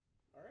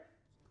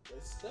I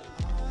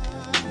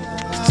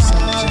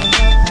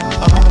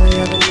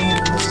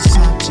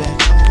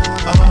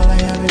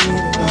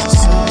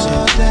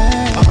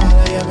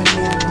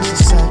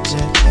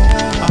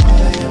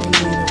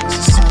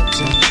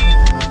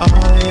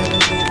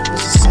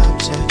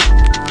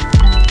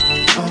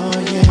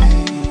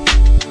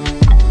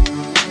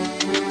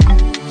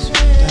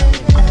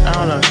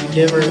don't know if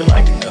you ever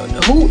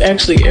who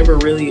actually ever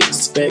really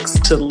expects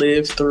to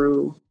live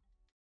through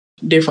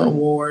different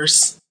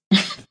wars.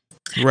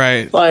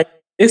 Right. Like,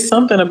 it's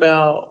something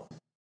about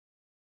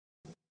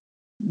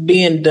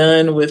being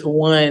done with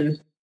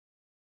one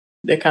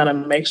that kind of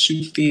makes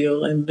you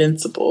feel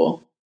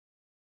invincible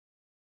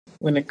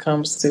when it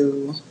comes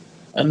to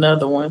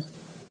another one.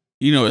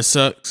 You know, it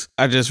sucks.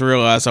 I just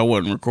realized I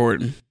wasn't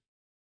recording.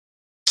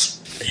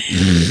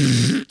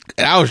 And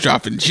I was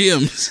dropping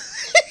gems.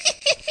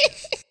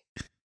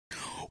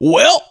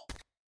 Well.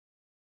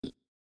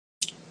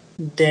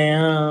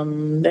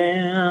 Damn.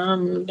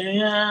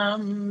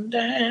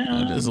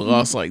 I just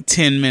lost like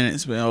 10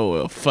 minutes, but oh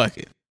well, fuck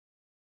it.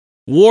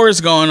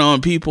 War's going on,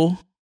 people.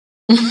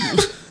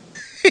 The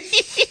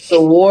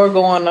war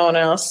going on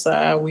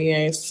outside we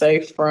ain't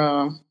safe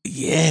from.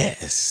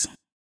 Yes.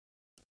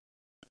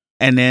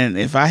 And then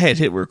if I had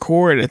hit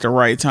record at the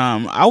right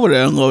time, I would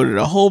have unloaded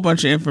a whole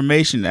bunch of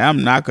information that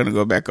I'm not going to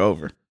go back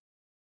over.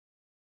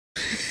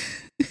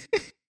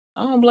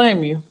 I don't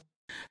blame you.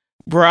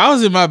 Bro, I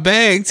was in my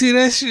bag too.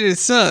 That shit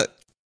sucked.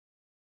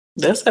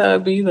 That's how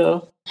it be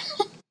though.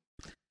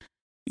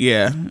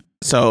 Yeah.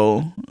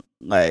 So,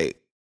 like,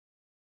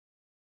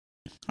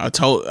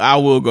 I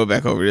will go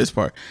back over this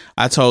part.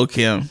 I told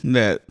Kim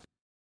that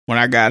when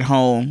I got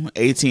home,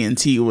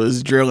 AT&T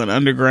was drilling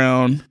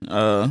underground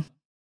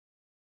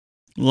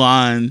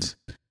lines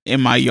in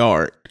my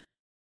yard.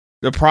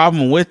 The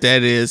problem with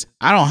that is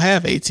I don't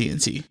have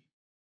AT&T.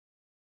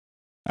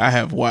 I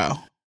have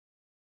WOW.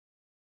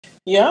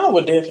 Yeah, I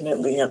would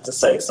definitely have to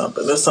say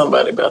something to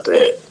somebody about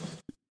that.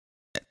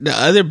 The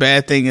other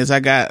bad thing is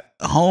I got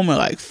home at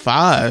like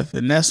 5,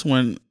 and that's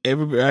when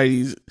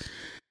everybody's...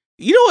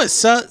 You know what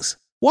sucks?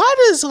 Why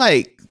does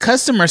like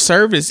customer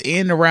service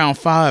end around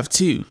 5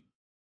 too?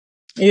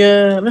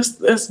 Yeah,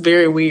 that's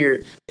very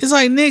weird. It's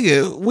like,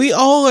 nigga, we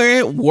all are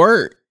at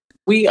work.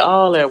 We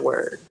all at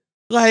work.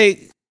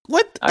 Like,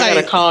 what? I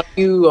gotta call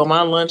you on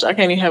my lunch. I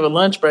can't even have a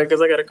lunch break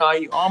because I gotta call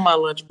you on my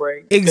lunch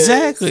break.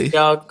 Exactly.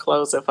 Y'all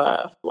close at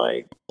 5.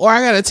 Like, or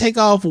I gotta take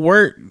off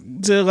work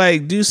to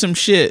like do some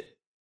shit.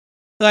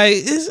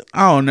 Like,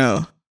 I don't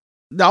know.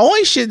 The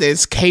only shit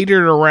that's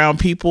catered around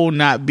people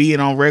not being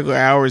on regular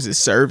hours is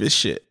service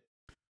shit.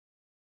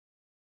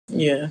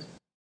 Yeah.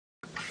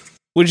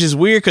 Which is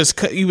weird because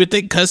you would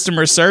think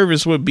customer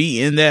service would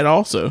be in that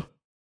also.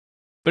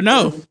 But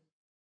no.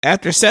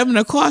 After 7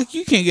 o'clock,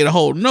 you can't get a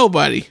hold of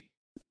nobody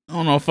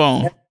on no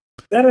phone.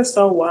 That is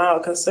so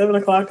wild because 7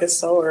 o'clock is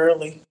so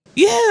early.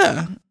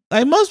 Yeah.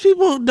 Like, most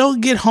people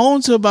don't get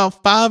home till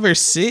about 5 or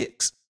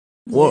 6.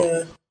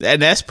 Well,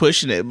 that's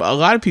pushing it. But a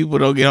lot of people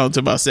don't get home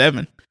till about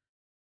 7.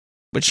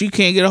 But you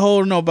can't get a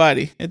hold of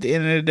nobody at the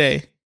end of the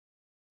day.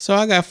 So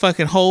I got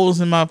fucking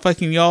holes in my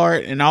fucking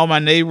yard, and all my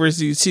neighbors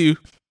do too.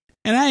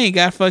 And I ain't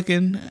got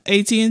fucking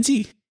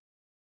AT&T.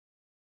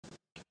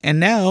 And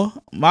now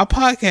my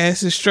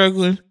podcast is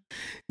struggling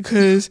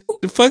because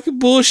the fucking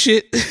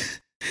bullshit.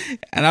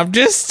 And I'm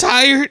just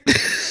tired.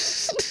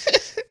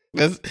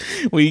 That's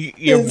when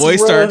your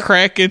voice start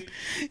cracking.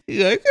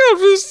 You're like, I'm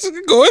just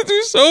going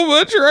through so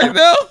much right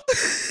now.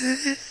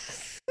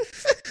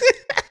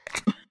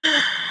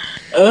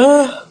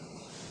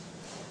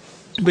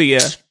 But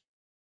yeah,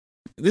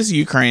 this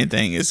Ukraine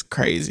thing is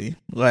crazy.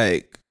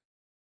 Like,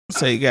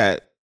 so you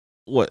got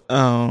what's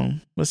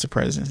the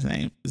president's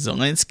name?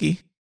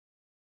 Zelensky,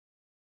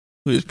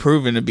 who's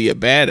proven to be a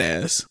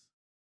badass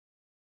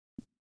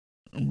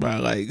by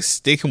like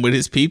sticking with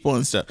his people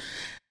and stuff.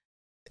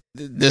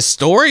 The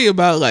story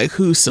about like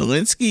who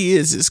Zelensky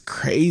is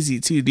crazy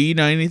too. Do you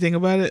know anything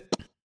about it?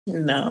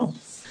 No.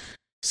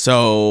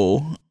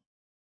 So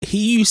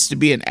he used to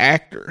be an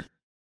actor,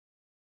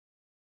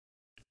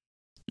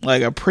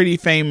 like a pretty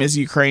famous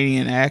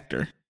Ukrainian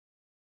actor,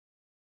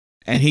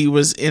 and he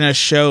was in a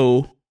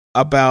show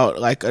about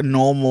like a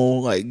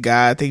normal like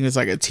guy. I think it's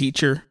like a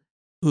teacher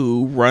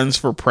who runs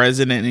for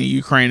president in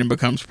Ukraine and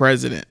becomes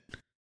president.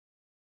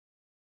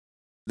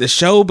 The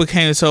show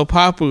became so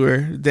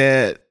popular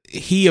that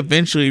he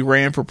eventually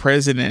ran for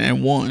president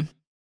and won.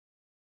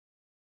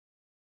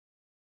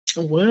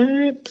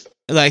 What?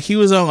 Like, he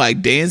was on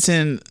like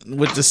Dancing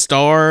with the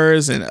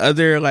Stars and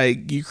other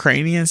like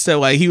Ukrainian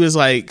stuff. Like, he was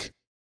like,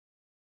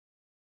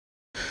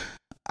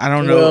 I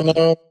don't know. Well,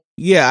 no.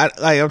 Yeah,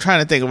 I'm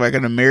trying to think of like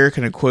an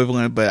American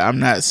equivalent, but I'm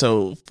not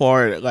so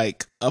far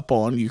like up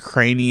on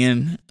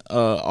Ukrainian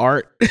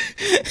art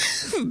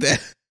that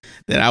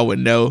I would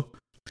know.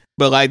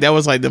 But like, that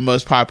was like the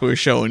most popular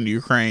show in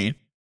Ukraine.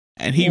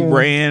 And he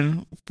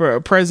ran for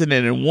a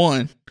president and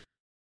won.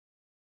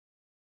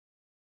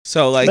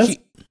 So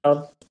like,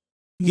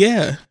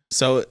 yeah.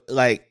 So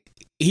like,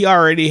 he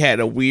already had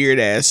a weird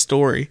ass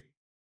story.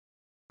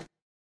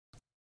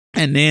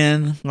 And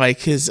then like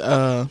his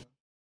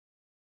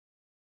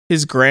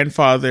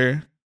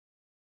grandfather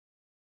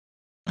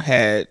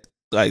had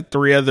like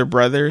 3 other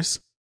brothers,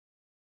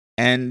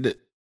 and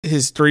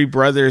his 3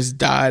 brothers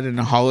died in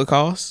the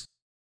Holocaust.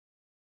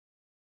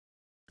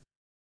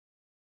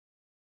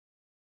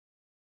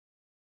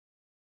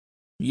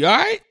 You all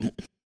right?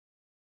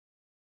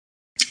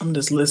 I'm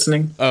just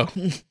listening. Oh.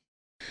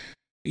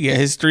 Yeah,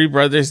 his 3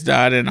 brothers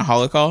died in the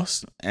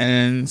Holocaust,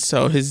 and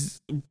so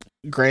his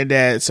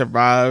granddad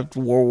survived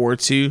World War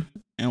II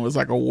and was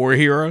like a war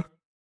hero.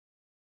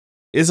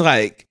 It's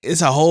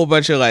a whole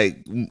bunch of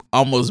like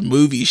almost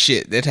movie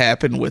shit that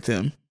happened with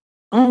him.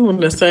 I'm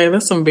gonna say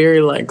that's some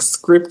very like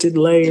scripted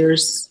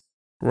layers.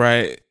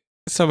 Right.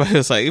 Somebody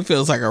was like, it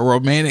feels like a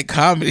romantic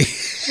comedy.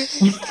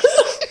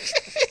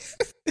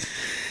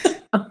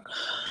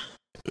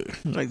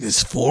 Like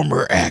this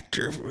former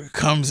actor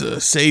becomes a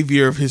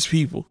savior of his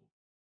people.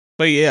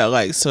 But yeah,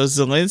 like, so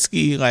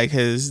Zelensky like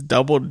has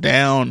doubled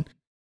down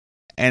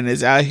and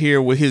is out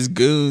here with his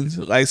goons.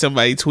 Like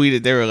somebody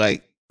tweeted, they were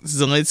like,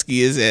 Zelensky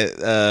is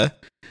at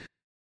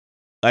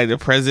like the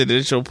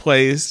presidential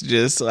place,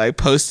 just like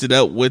posted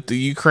up with the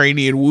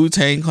Ukrainian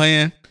Wu-Tang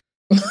Clan.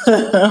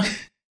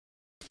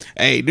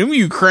 Hey, them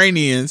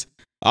Ukrainians,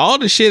 all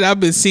the shit I've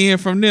been seeing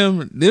from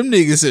them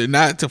niggas are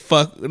not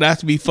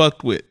to be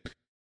fucked with.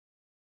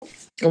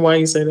 Why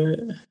you say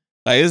that?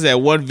 Like, it's that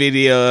one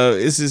video.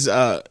 It's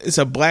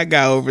a black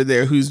guy over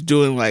there who's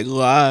doing like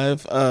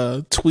live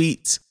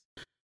tweets,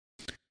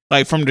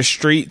 like from the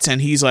streets, and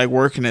he's like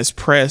working as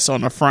press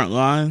on the front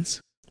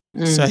lines.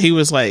 So he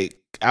was like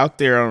out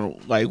there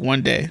on like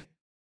one day,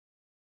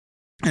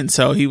 and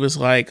so he was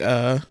like,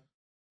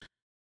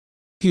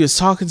 he was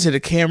talking to the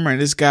camera,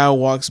 and this guy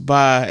walks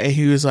by, and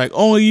he was like,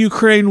 "Only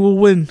Ukraine will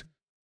win.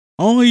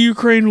 Only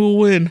Ukraine will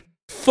win.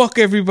 Fuck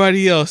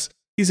everybody else."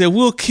 He said,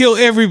 "We'll kill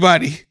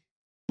everybody.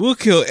 We'll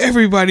kill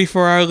everybody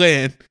for our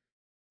land."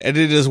 And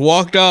then just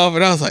walked off,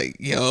 and I was like,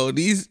 yo, and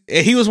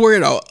he was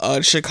wearing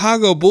a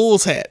Chicago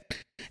Bulls hat.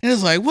 And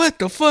it's like, what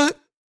the fuck?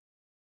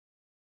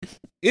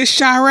 Is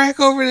Chirac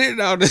over there?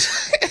 No,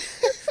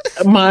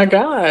 My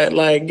God,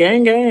 like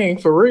gang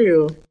for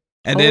real.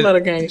 And a whole lot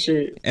of gang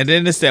shit. And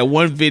then it's that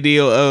one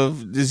video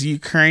of this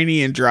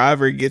Ukrainian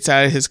driver gets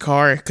out of his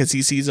car because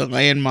he sees a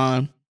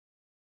landmine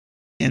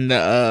in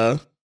the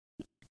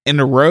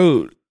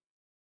road.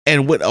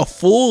 And with a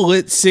full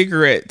lit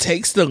cigarette,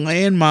 takes the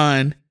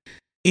landmine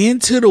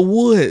into the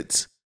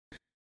woods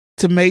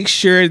to make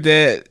sure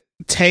that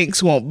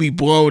tanks won't be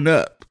blown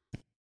up.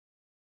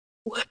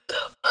 What the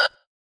fuck?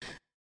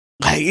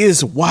 Like,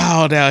 it's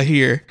wild out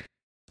here.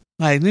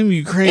 Like, them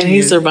Ukrainians. And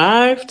he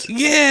survived?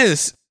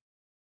 Yes.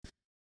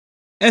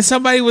 And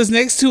somebody was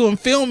next to him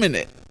filming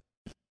it.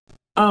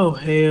 Oh,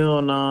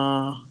 hell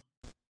nah.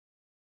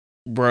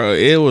 Bro,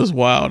 it was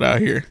wild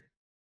out here.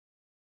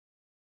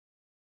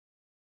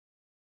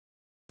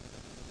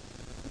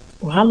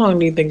 Well, how long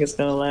do you think it's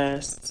gonna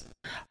last?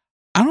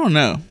 I don't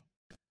know.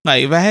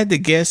 Like, if I had to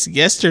guess,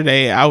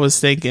 yesterday I was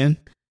thinking,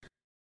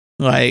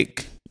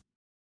 like,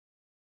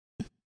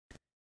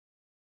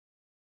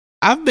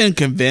 I've been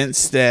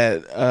convinced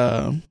that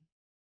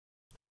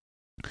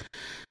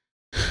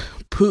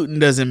Putin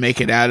doesn't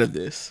make it out of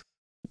this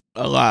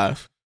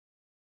alive.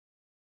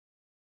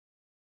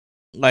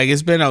 Like,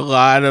 it's been a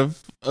lot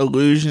of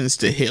allusions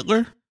to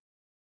Hitler,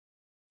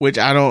 which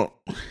I mean,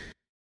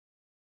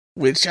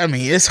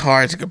 it's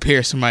hard to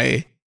compare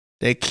somebody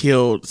that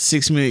killed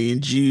 6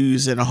 million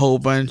Jews and a whole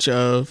bunch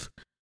of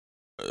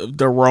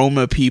the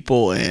Roma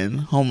people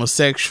and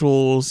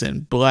homosexuals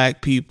and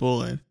black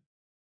people and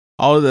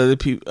all the other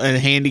people and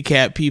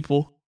handicapped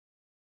people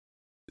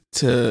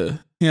to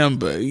him.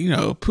 But, you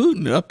know,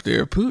 Putin up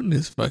there, Putin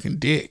is fucking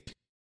dick.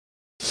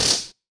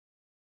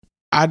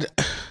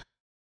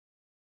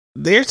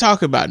 They're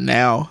talking about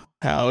now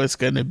how it's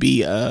going to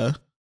be,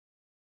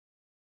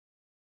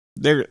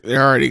 they're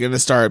already going to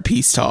start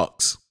peace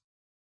talks.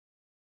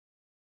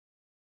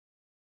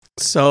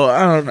 So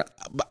I don't know.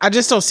 I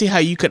just don't see how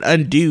you could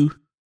undo.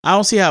 I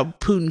don't see how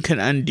Putin can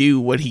undo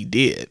what he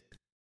did.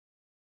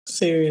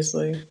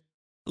 Seriously.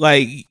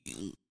 Like,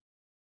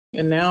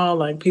 and now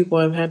like people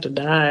have had to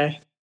die.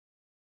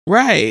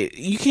 Right.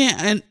 You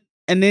can't,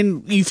 and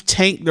then you've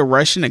tanked the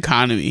Russian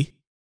economy.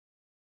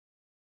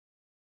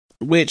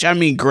 Which, I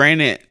mean,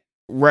 granted,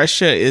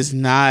 Russia is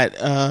not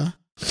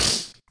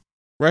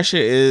Russia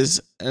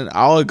is an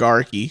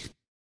oligarchy.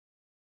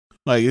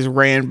 Like, it's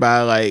ran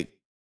by, like,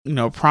 you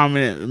know,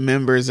 prominent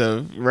members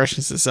of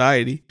Russian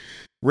society,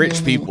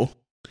 rich people.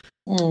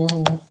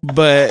 Mm-hmm.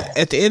 But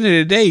at the end of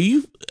the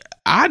day,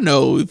 I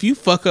know if you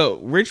fuck up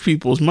rich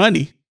people's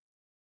money,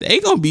 they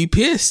gonna be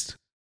pissed.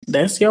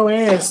 That's your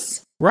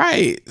ass.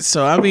 Right.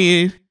 So, I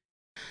mean,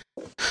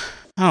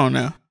 I don't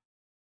know.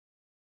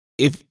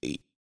 If,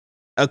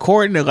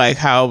 according to, like,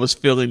 how I was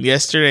feeling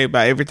yesterday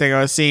by everything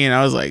I was seeing,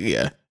 I was like,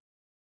 yeah.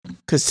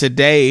 Because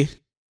today,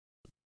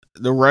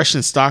 the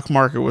Russian stock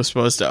market was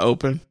supposed to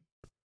open.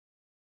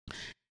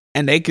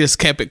 And they just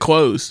kept it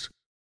closed.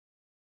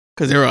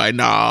 Because they were like,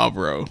 nah,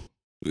 bro.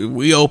 If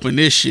we open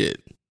this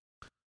shit,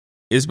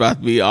 it's about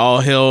to be all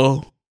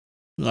hell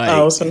Like,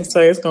 I was gonna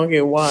say it's gonna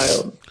get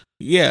wild.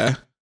 Yeah,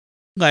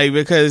 like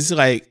because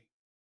like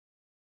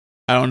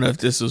I don't know if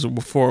this was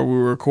before we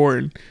were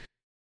recording.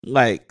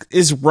 Like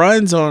it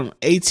runs on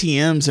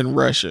ATMs in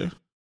Russia,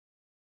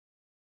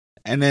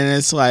 and then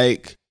it's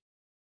like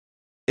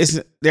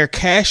they're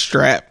cash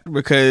strapped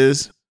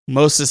because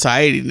most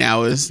society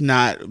now is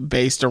not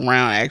based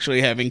around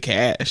actually having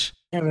cash,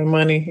 having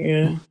money.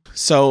 Yeah.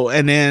 So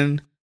and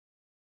then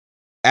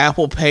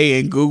Apple Pay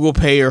and Google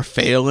Pay are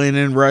failing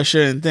in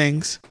Russia and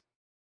things.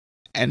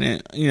 And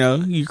then,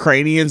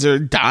 Ukrainians are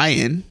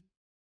dying.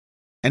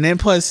 And then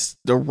plus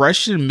the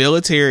Russian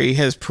military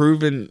has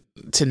proven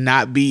to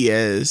not be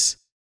as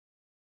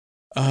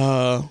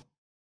organized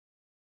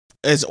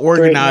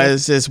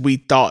as we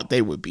thought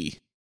they would be.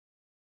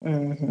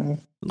 Mm-hmm.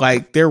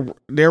 Like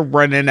they're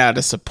running out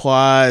of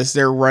supplies.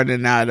 They're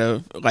running out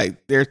of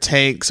their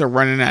tanks are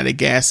running out of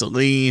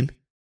gasoline.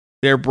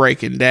 They're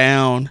breaking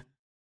down.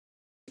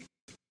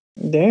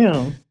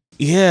 Damn.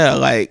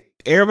 Yeah,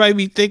 everybody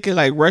be thinking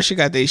Russia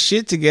got their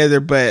shit together,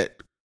 but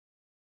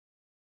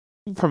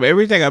from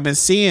everything I've been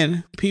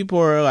seeing, people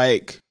are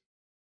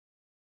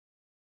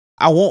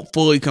I won't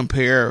fully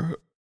compare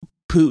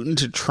Putin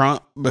to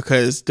Trump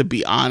because, to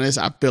be honest,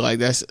 I feel like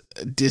that's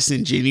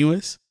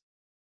disingenuous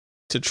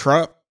to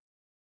Trump,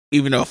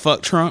 even though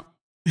fuck Trump.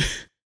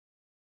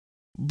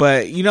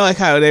 But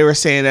how they were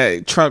saying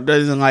that Trump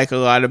doesn't like a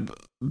lot of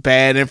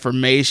bad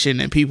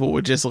information and people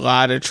would just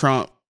lie to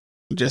Trump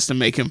just to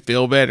make him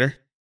feel better.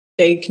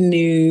 Fake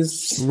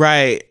news.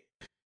 Right.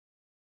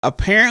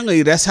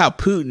 Apparently that's how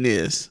Putin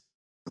is.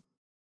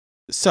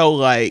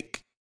 So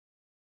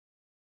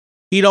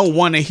he don't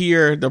want to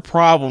hear the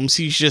problems.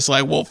 He's just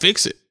well,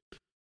 fix it.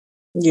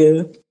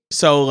 Yeah.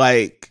 So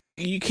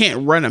you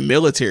can't run a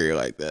military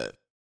like that.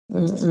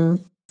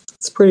 Mm-mm.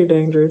 It's pretty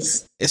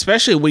dangerous.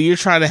 Especially when you're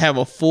trying to have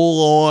a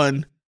full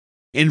on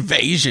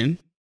invasion.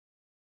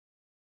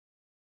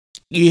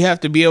 You have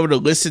to be able to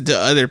listen to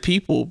other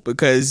people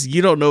because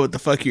you don't know what the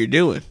fuck you're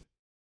doing.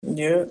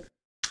 Yeah.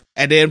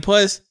 And then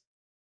plus,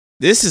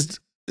 this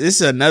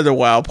is another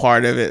wild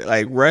part of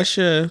it.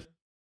 Russia,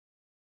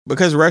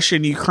 because Russia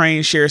and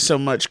Ukraine share so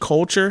much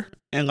culture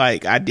and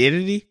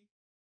identity,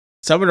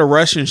 some of the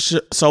Russian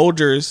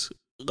soldiers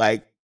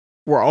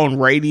were on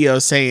radio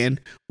saying,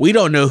 we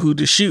don't know who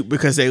to shoot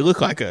because they look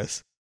like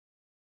us.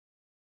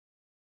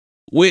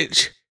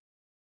 Which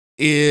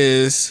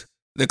is,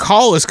 the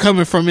call is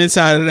coming from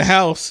inside of the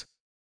house.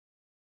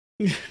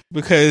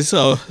 Because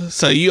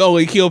so you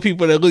only kill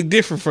people that look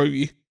different from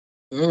you.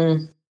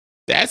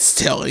 That's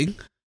telling.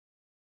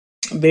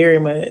 Very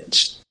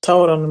much.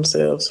 Told on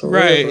themselves.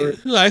 Right.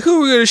 Who are we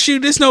going to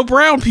shoot? There's no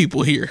brown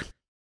people here.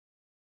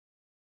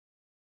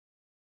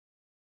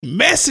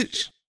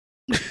 Message.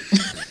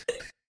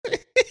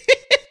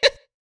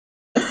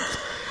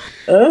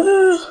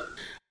 Oh,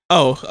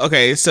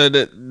 okay. So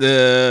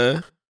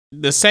the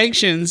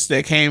sanctions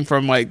that came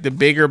from the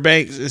bigger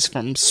banks is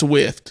from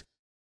Swift.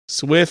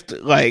 Swift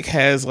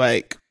has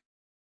a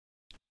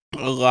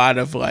lot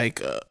of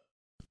a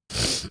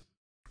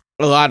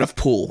lot of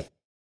pull.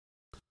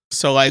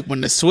 So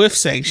when the Swift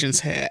sanctions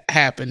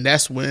happened,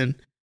 that's when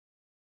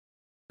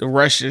the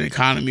Russian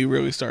economy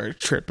really started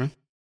tripping.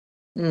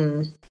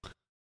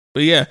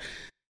 But yeah,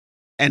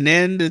 and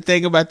then the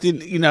thing about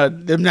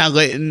them not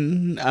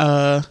letting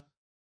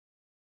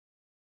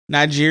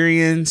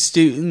Nigerian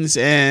students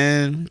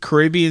and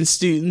Caribbean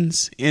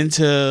students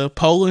into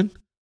Poland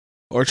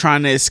or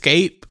trying to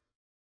escape.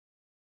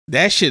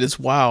 That shit is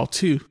wild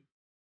too.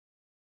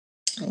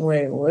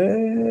 Wait,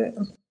 what?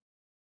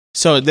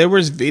 So there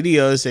was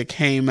videos that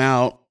came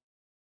out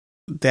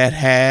that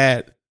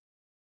had,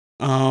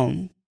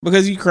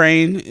 because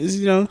Ukraine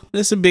is,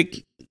 it's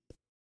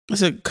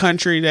a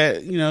country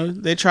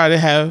that, they try to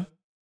have,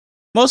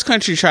 most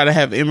countries try to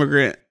have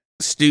immigrant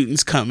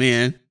students come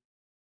in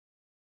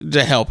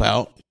to help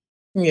out.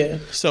 Yeah.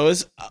 So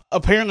it's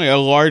apparently a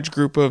large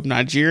group of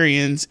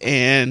Nigerians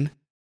and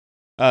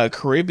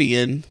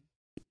Caribbean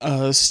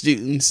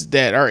students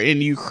that are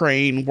in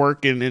Ukraine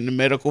working in the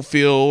medical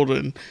field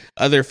and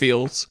other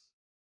fields.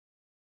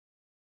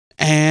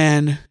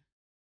 And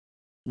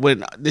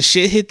when the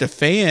shit hit the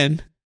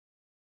fan,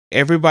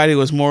 everybody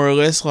was more or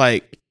less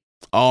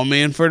all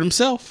men for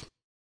themselves.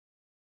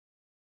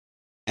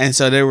 And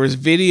so there was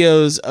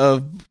videos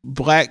of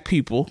black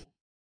people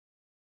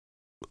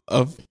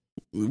of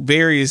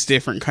various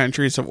different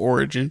countries of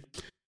origin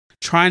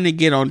trying to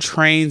get on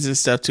trains and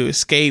stuff to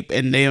escape,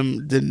 and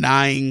them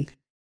denying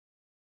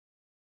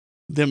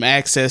them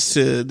access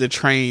to the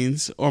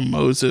trains or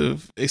modes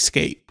of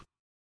escape.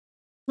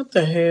 What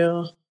the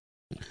hell?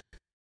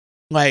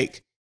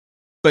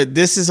 But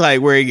this is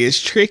where it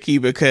gets tricky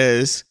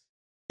because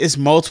it's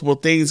multiple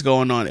things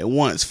going on at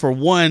once. For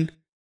one,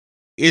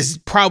 it's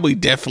probably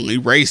definitely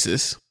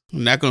racist.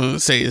 I'm not going to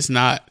say it's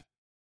not.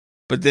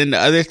 But then the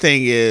other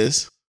thing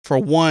is, for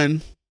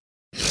one,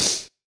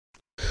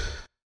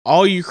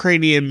 all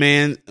Ukrainian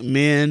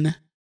men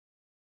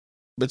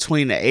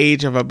between the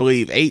age of, I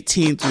believe,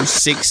 18 through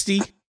 60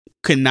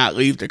 could not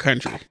leave the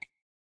country.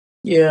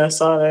 Yeah, I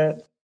saw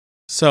that.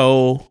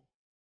 So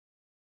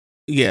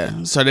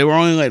Yeah, so they were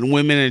only letting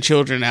women and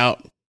children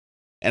out.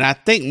 And I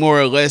think more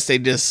or less they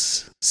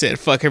just said,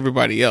 fuck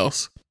everybody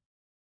else.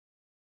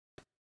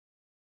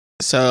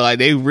 So, like,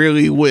 they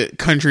really went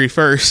country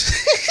first.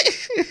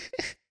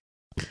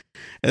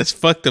 As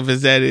fucked up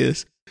as that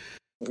is.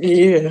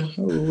 Yeah,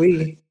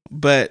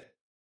 But,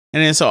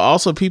 and then so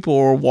also people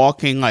were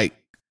walking like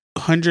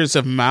hundreds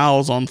of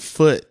miles on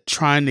foot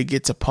trying to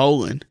get to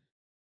Poland.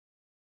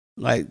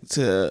 Like,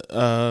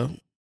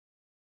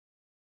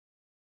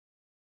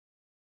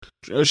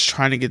 just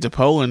trying to get to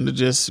Poland to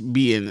just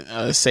be in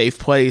a safe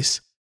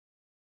place.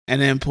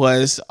 And then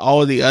plus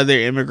all the other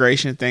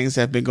immigration things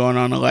that have been going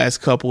on the last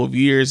couple of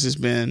years has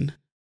been,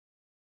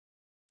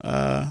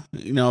 a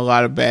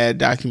lot of bad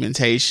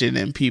documentation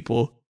and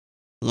people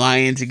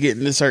lying to get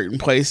into certain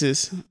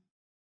places.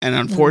 And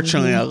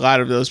unfortunately, a lot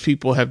of those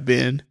people have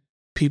been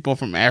people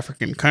from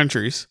African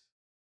countries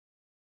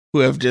who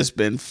have just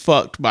been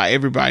fucked by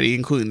everybody,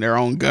 including their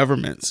own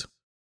governments.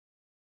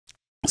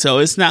 So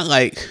it's not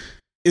like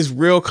it's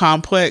real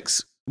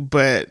complex,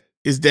 but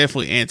it's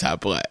definitely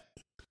anti-black.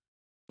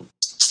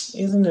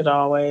 Isn't it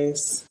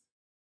always?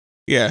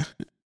 Yeah.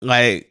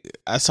 Like,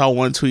 I saw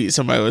one tweet,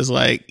 somebody was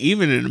like,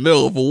 even in the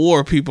middle of a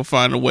war, people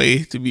find a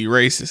way to be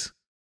racist.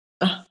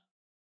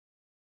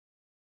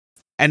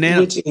 And then,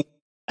 which is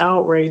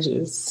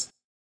outrageous.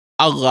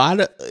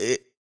 Another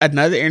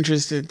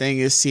interesting thing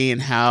is seeing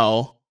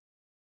how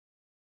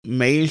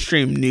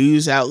mainstream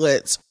news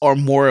outlets are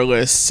more or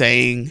less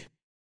saying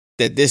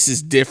that this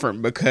is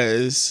different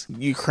because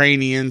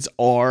Ukrainians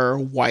are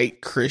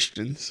white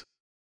Christians.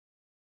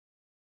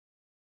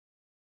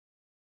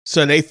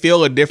 So they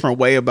feel a different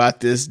way about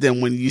this than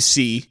when you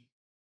see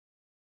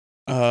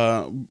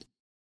brown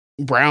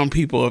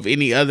people of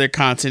any other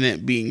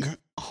continent being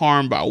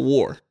harmed by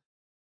war.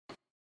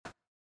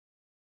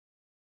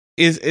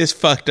 It's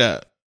fucked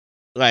up.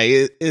 Like,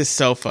 it's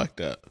so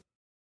fucked up.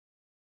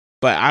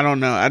 But I don't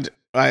know.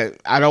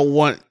 I don't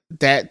want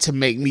that to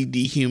make me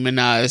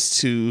dehumanized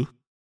to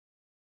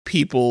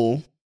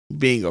people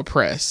being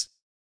oppressed.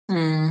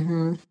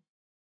 Mm-hmm.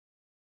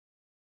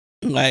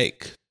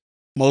 Like,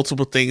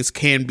 multiple things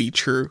can be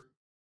true.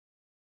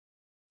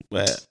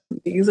 But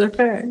these are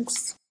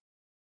facts.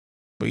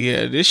 But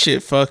yeah, this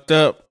shit fucked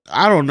up.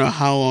 I don't know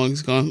how long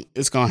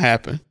it's gonna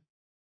happen.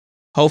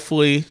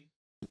 Hopefully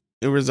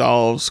it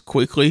resolves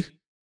quickly.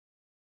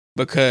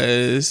 But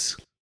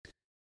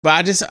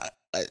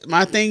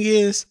my thing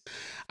is,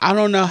 I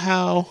don't know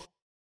how.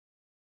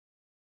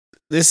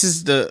 This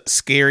is the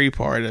scary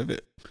part of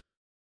it,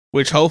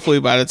 which hopefully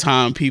by the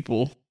time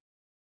people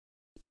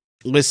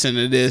listen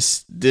to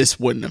this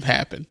wouldn't have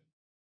happened.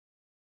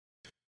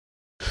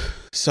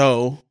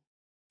 So,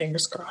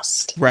 fingers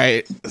crossed.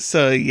 Right.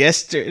 So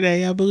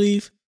yesterday, I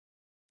believe,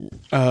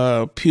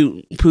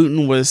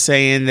 Putin was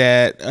saying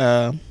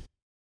that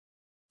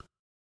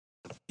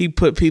he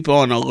put people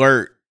on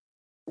alert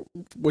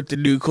with the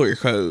nuclear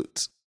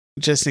codes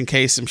just in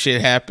case some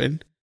shit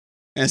happened.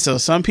 And so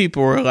some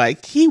people were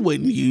like, he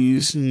wouldn't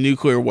use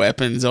nuclear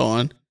weapons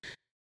on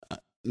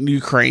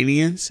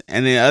Ukrainians.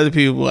 And then other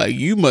people were like,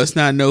 you must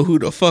not know who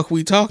the fuck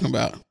we talking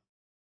about.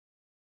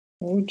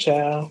 Oh,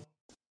 child.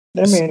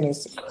 That man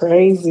is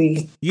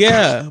crazy.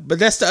 Yeah, but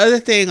that's the other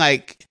thing.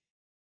 Like,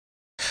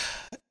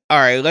 all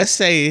right, let's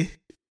say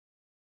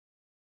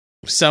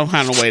some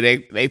kind of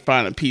way they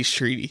find a peace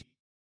treaty.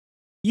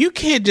 You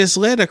can't just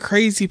let a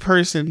crazy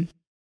person,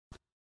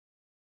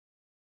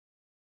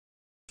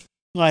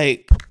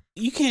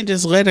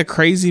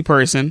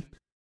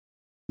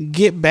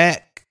 get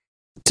back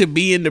to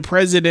being the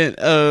president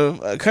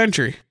of a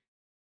country.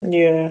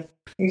 Yeah,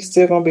 he's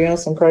still gonna be on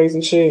some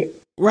crazy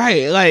shit.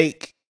 Right,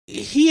 like,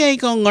 he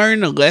ain't gonna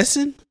learn a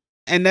lesson.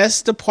 And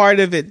that's the part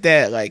of it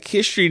that, like,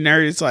 history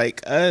nerds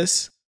like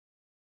us,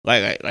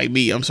 like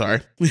me, I'm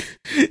sorry.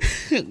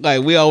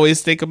 Like, we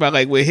always think about,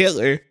 like, with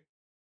Hitler,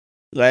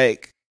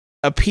 like,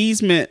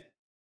 appeasement,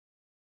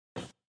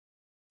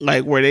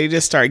 like, where they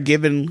just start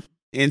giving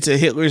into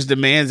Hitler's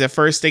demands at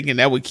first, thinking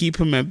that would keep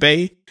him at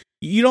bay.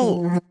 You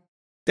don't,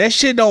 that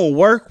shit don't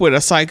work with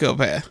a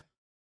psychopath.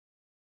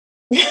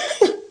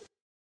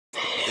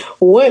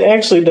 What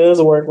actually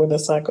does work with a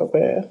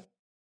psychopath?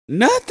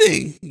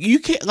 Nothing. You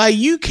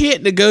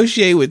can't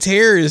negotiate with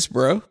terrorists,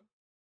 bro.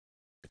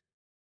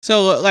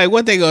 So, like,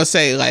 what they gonna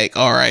say? Like,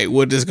 all right,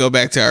 we'll just go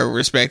back to our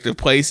respective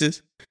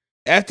places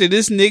after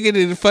this nigga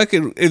that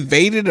fucking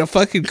invaded a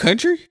fucking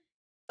country.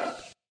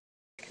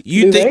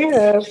 They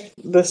have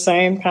the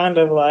same kind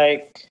of,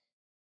 like,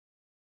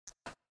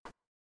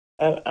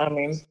 I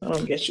mean, I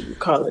don't guess you would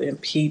call it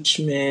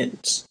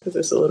impeachment because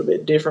it's a little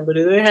bit different, but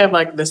do they have,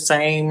 like, the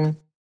same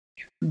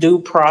due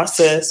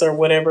process or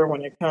whatever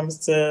when it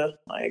comes to,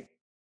 like,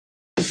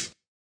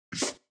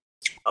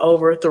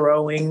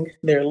 overthrowing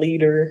their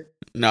leader?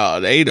 No,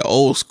 they the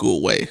old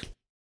school way.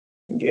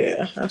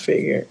 Yeah, I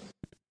figured.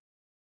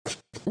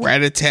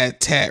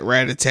 Rat-a-tat-tat,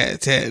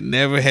 rat-a-tat-tat.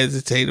 Never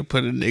hesitate to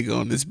put a nigga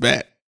on his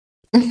back.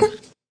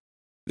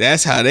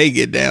 That's how they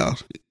get down.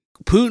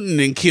 Putin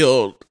then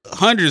killed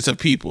hundreds of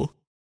people.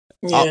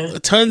 Yeah.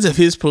 Tons of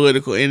his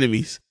political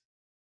enemies.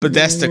 But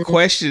that's the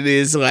question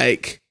is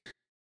like,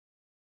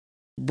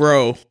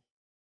 bro,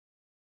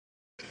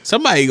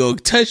 somebody gonna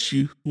touch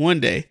you one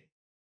day,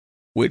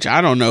 which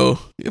I don't know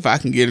if I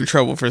can get in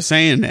trouble for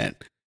saying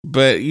that.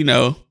 But, you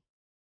know,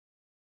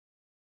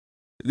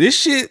 this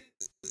shit,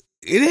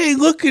 it ain't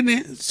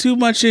looking too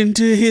much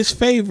into his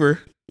favor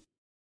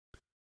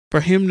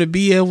for him to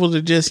be able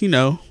to just, you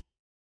know,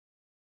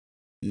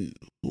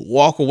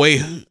 walk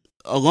away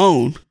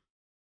alone.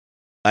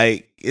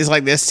 Like, it's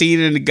like that scene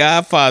in The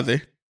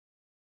Godfather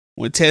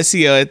when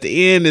Tessio at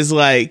the end is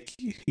like,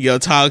 yo,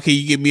 Tom, can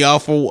you get me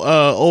off for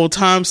old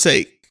time's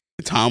sake?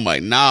 And Tom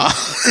like, nah.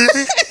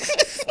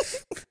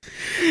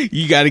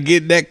 You got to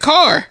get in that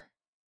car.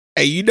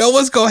 Hey, you know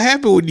what's going to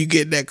happen when you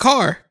get in that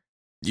car?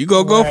 You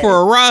going to go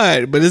for a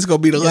ride, but it's going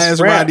to be the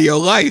last ride of your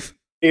life.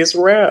 It's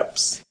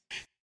raps.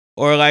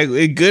 Or like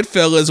in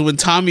Goodfellas when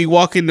Tommy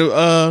walk into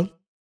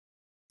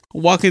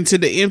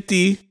the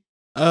empty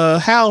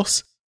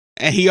house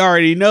and he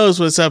already knows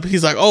what's up.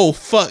 He's like, oh,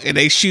 fuck. And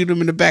they shoot him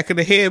in the back of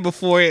the head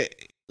before he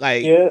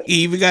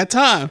even got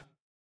time.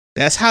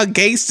 That's how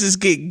gangsters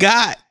get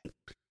got.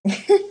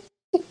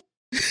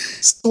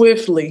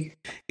 Swiftly.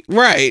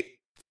 Right.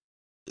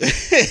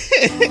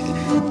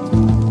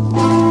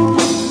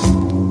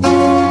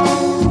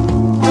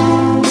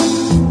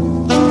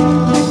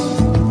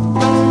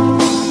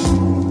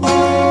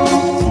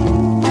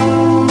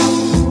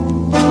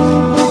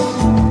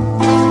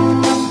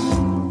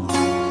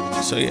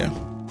 So yeah,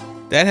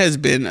 that has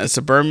been a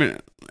suburban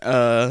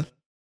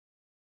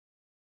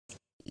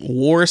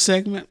war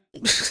segment.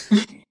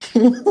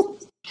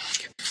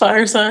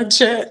 Fireside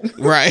chat.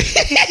 Right.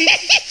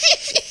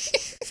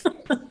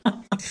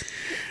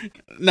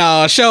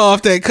 No, show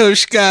off that Coach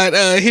Scott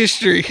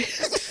history.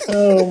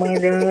 Oh my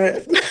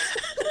God.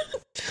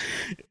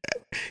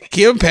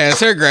 Kim passed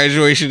her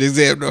graduation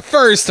exam the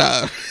first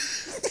time.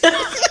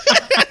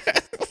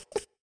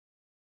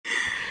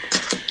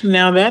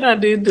 Now that I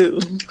did do.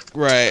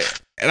 Right.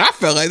 And I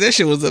felt like that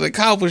shit was an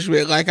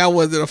accomplishment. Like I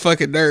wasn't a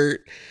fucking nerd.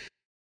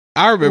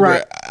 I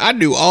remember I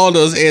knew all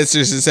those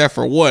answers except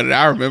for one. And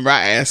I remember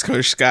I asked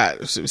Coach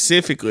Scott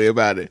specifically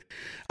about it.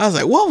 I was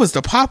like, what was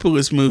the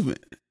populist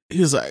movement? He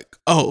was like,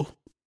 oh,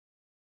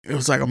 it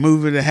was like a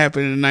movement that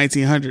happened in the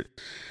 1900s.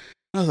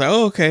 I was like,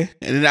 oh, okay.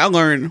 And then I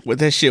learned what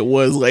that shit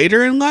was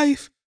later in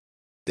life.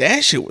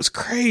 That shit was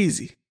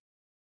crazy.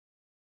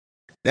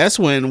 That's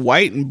when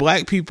white and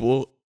black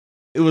people,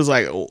 it was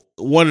like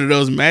one of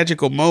those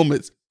magical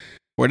moments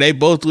where they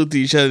both looked at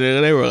each other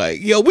and they were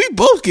like, yo, we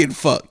both getting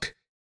fucked.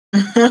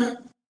 And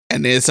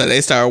then so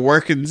they started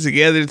working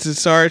together to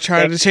start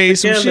trying to change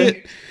some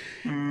shit.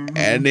 Mm-hmm.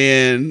 And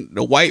then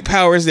the white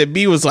powers that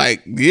be was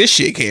like, this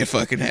shit can't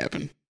fucking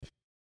happen.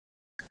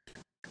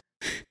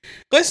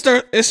 Let's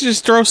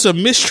just throw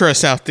some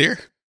mistrust out there.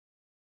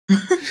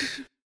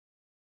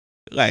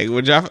 Like,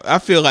 which I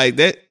feel like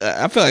that.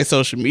 I feel like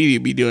social media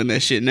be doing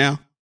that shit now.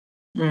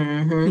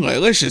 Mm-hmm. Like,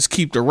 let's just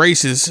keep the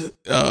races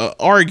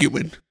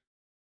arguing.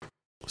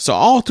 So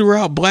all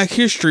throughout Black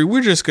history,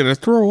 we're just gonna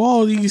throw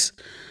all these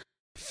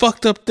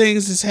fucked up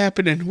things that's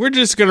happening. We're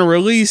just gonna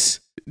release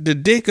the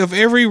dick of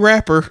every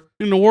rapper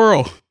in the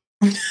world.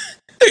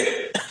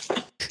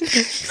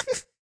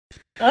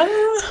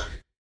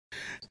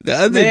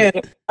 Man,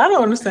 I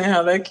don't understand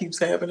how that keeps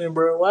happening,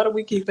 bro. Why do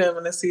we keep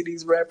having to see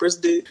these rappers'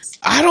 dicks?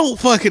 I don't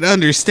fucking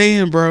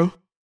understand, bro.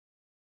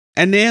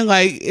 And then,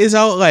 like, it's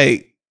all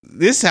like,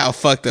 this is how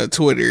fucked up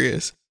Twitter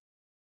is.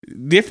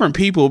 Different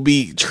people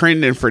be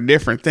trending for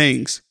different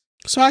things.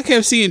 So I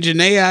kept seeing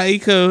Janae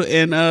Aiko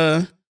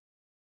and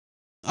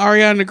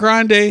Ariana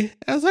Grande.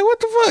 I was like, what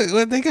the fuck?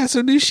 What, they got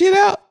some new shit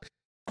out?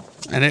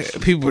 And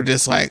people were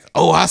just like,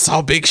 oh, I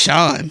saw Big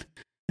Sean.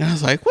 And I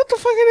was like, what the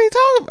fuck are they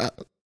talking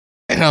about?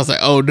 And I was like,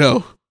 oh,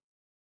 no.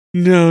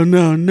 No.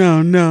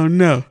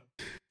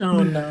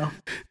 Oh,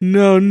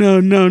 no.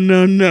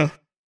 No.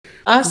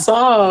 I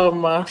saw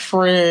my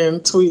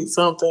friend tweet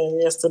something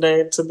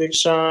yesterday to Big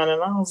Sean,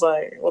 and I was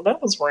like, well,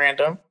 that was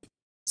random.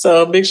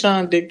 So Big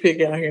Sean dick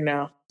pic out here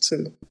now,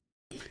 too.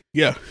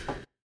 Yeah.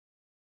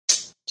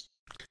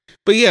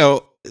 But, I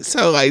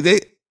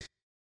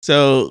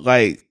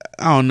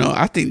don't know.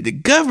 I think the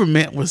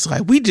government was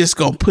like, we just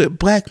gonna put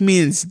black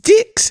men's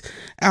dicks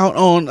out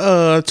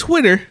on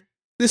Twitter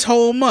this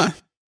whole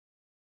month.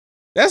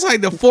 That's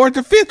like the 4th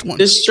or 5th one.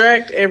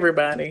 Distract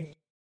everybody.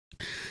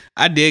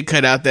 I did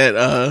cut out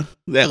that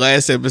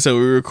last episode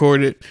we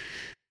recorded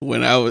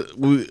when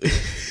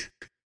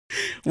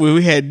when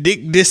we had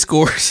dick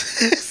discourse.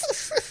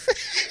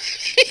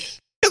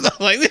 Cause I'm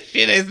like, this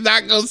shit is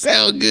not gonna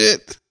sound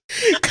good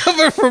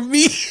coming from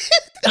me.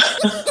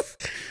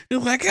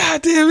 It's like,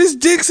 God damn, it's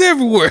dicks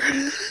everywhere.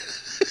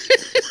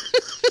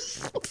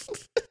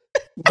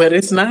 But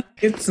it's not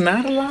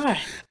a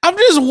lie. I'm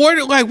just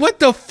wondering, like, what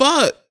the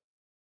fuck?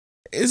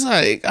 It's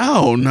like, I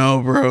don't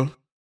know, bro.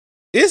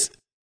 It's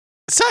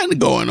something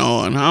going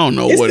on. I don't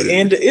know it's what it's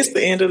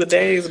the end of the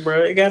days,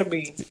 bro. It gotta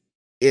be.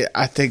 Yeah,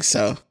 I think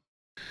so.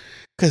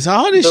 Cause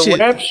all this shit. The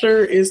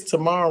rapture is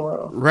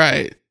tomorrow.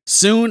 Right.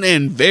 Soon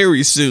and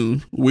very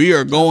soon, we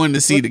are going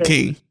to see the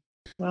king.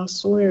 I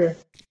swear.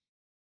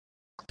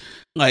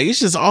 Like, it's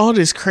just all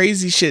this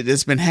crazy shit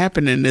that's been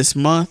happening this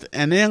month.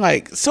 And then,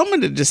 like, some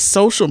of the just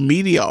social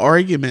media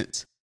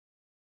arguments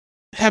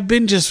have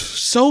been just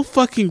so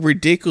fucking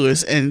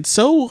ridiculous and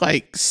so,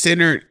 like,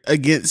 centered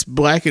against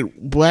black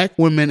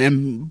women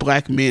and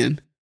black men.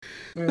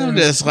 I'm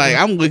just like,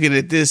 I'm looking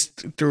at this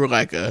through,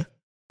 like, a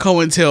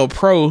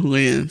COINTELPRO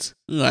lens.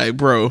 Like,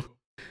 bro,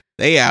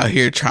 they out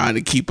here trying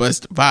to keep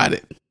us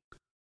divided.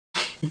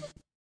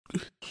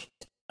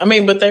 I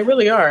mean, but they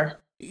really are.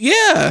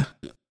 Yeah.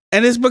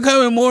 And it's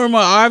becoming more and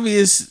more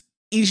obvious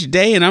each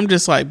day. And I'm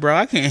just like, bro,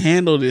 I can't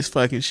handle this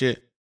fucking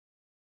shit.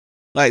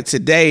 Like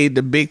today,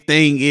 the big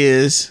thing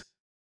is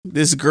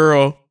this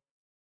girl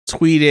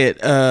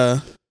tweeted,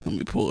 let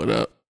me pull it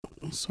up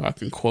so I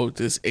can quote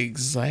this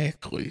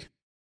exactly.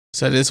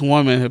 So this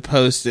woman had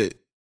posted,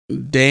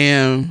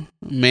 damn,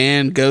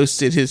 man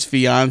ghosted his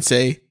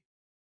fiance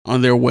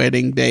on their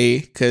wedding day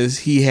because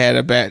she had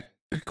a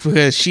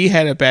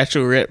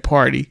bachelorette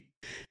party.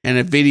 And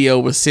a video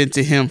was sent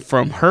to him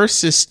from her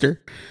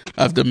sister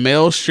of the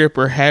male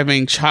stripper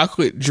having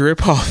chocolate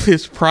drip off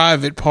his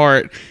private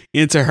part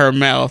into her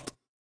mouth.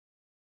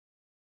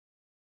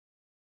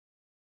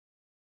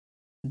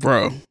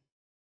 Bro.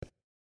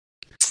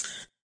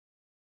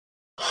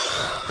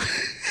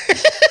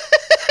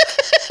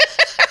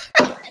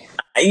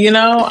 You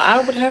know,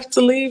 I would have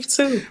to leave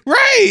too.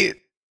 Right.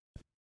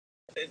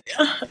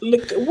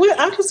 Look,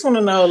 I just want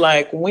to know,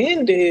 like,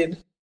 when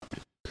did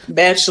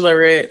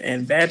bachelorette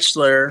and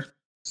bachelor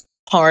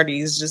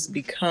parties just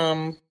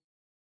become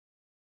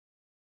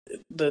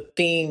the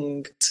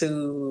thing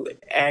to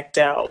act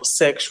out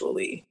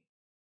sexually?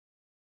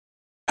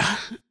 I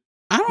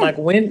don't like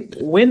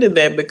when did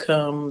that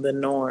become the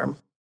norm?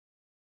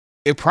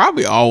 It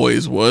probably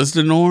always was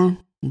the norm,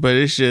 but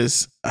it's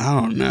just, I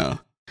don't know.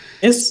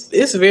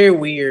 It's very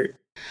weird.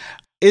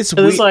 It's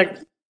like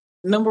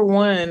number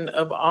one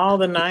of all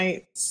the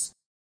nights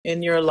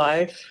in your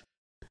life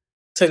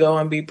to go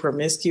and be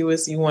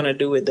promiscuous, you want to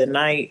do it the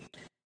night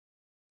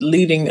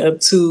leading up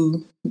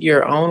to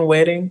your own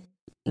wedding.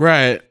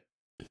 Right.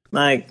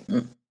 Like,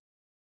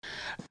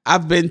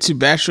 I've been to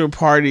bachelor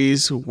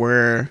parties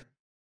where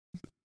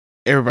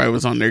everybody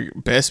was on their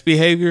best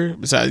behavior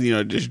besides, you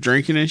know, just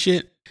drinking and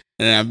shit.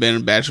 And then I've been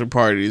to bachelor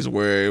parties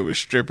where it was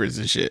strippers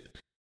and shit.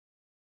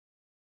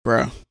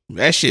 Bro,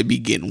 that shit be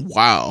getting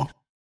wild.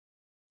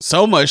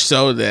 So much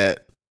so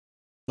that,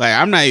 like,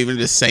 I'm not even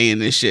just saying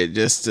this shit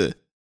just to,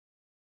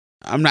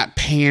 I'm not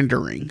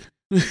pandering.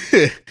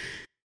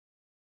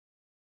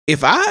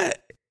 If I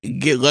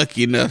get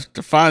lucky enough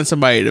to find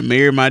somebody to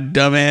marry my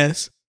dumb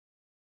ass,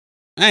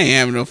 I ain't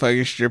having no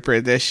fucking stripper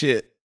at that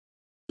shit.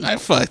 Like,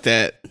 fuck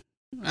that.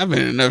 I've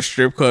been in enough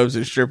strip clubs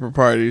and stripper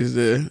parties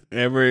to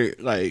ever,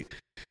 like,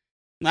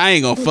 I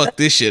ain't gonna fuck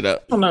this shit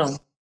up. I don't know.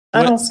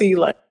 I don't see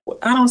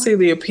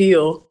the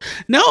appeal.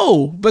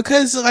 No,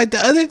 because, like,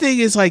 the other thing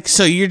is, like,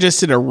 so you're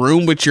just in a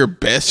room with your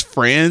best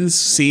friends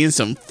seeing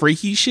some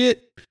freaky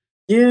shit?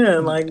 Yeah,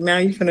 like, now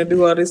you're gonna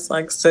do all this,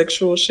 like,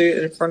 sexual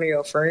shit in front of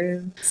your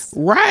friends.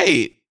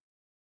 Right.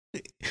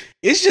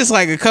 It's just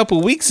like a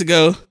couple weeks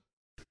ago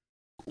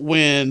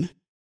when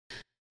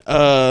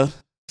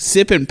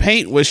sipping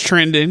paint was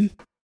trending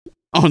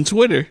on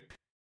Twitter.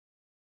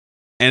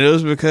 And it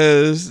was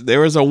because there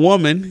was a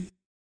woman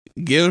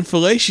giving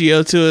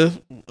fellatio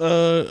to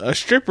a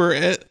stripper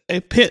at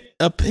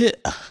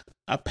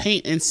a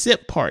paint and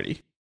sip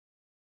party.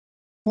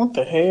 What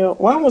the hell?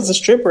 Why was a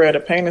stripper at a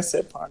paint and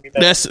sip party?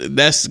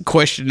 That's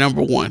question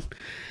number one.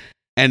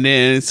 And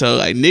then so,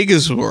 like,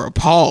 niggas were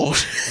appalled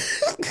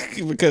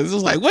because it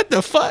was like, what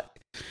the fuck?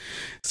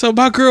 So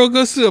my girl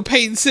goes to a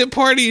paint and sip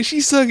party and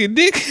she's sucking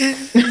dick.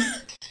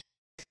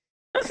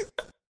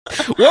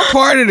 What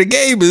part of the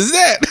game is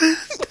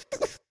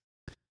that?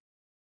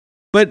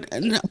 But,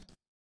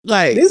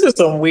 like, these are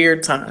some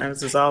weird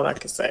times, is all I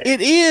can say.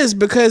 It is,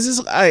 because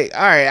it's like,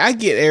 all right, I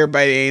get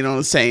everybody ain't on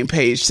the same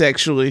page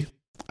sexually.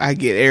 I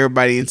get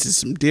everybody into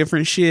some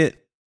different shit.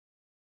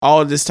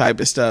 All this type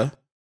of stuff.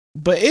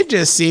 But it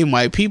just seemed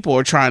like people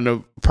are trying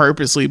to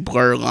purposely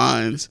blur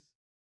lines.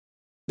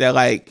 That,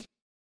 like,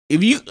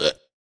 if you...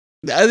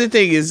 the other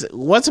thing is,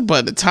 once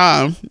upon a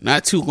time,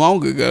 not too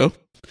long ago,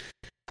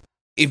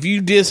 if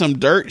you did some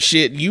dirt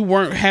shit, you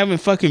weren't having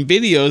fucking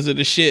videos of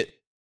the shit.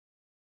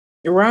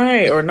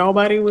 Right, or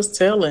nobody was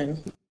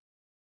telling.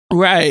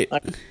 Right.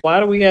 Like, why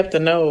do we have to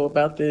know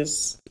about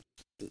this?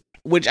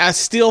 Which I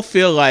still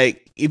feel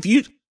like,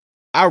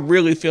 I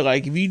really feel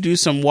like if you do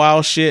some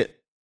wild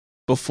shit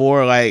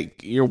before,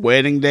 like, your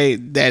wedding day,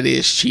 that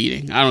is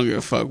cheating. I don't give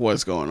a fuck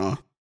what's going on.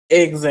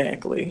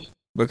 Exactly.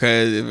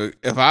 Because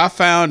if I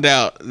found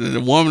out that the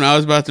woman I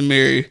was about to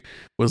marry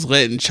was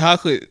letting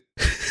chocolate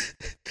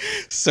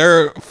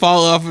syrup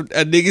fall off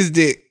a nigga's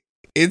dick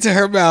into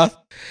her mouth,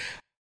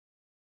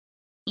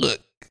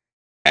 look,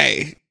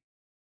 hey,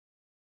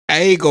 I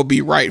ain't gonna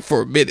be right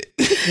for a minute.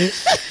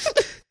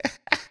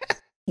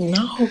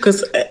 No,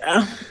 because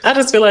I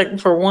just feel like,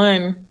 for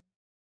one,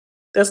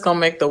 that's gonna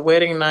make the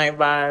wedding night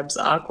vibes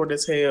awkward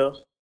as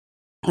hell.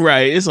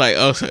 Right. It's like,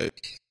 okay.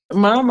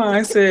 My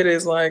mindset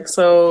is like,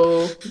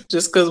 so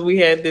just because we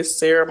had this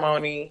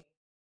ceremony,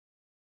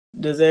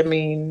 does that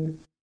mean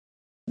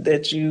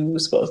that you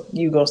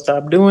gonna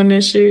stop doing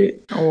this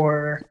shit?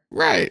 Or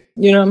Right.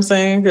 You know what I'm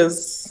saying?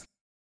 Because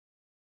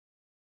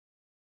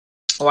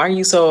why are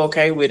you so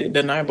okay with it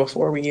the night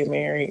before we get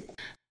married?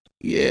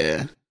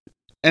 Yeah.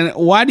 And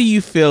why do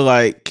you feel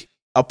like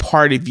a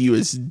part of you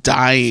is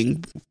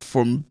dying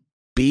from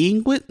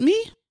being with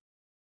me?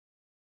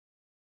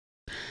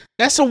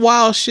 That's some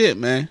wild shit,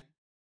 man.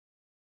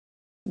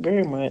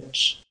 Very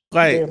much.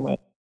 Like, Very much.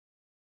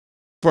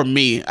 for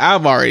me,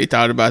 I've already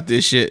thought about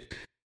this shit.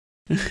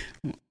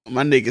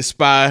 My nigga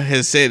Spy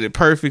has said it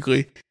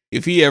perfectly.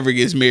 If he ever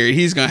gets married,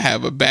 he's gonna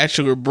have a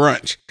bachelor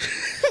brunch.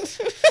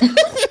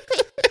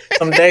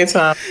 Some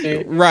daytime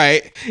shit.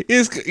 Right.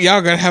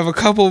 Y'all gonna have a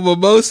couple of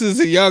mimosas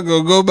and y'all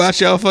gonna go about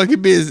y'all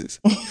fucking business.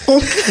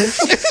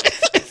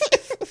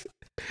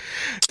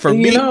 For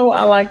me,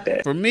 I like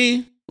that. For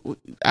me,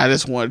 I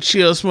just want to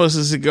chill, smoke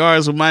some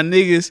cigars with my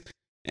niggas,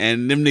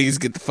 and them niggas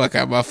get the fuck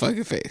out of my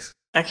fucking face.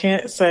 I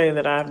can't say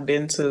that I've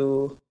been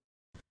to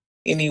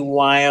any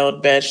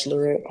wild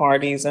bachelorette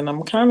parties, and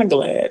I'm kind of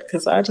glad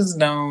because I just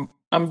don't.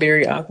 I'm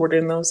very awkward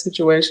in those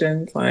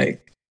situations.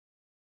 Like,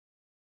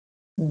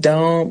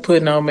 don't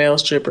put no male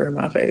stripper in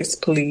my face,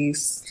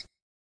 please.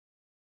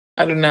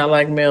 I do not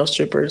like male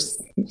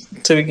strippers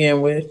to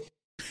begin with.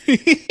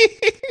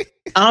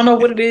 I don't know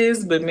what it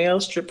is, but male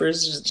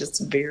strippers is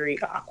just very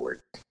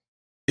awkward.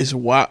 It's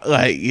wild,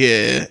 like,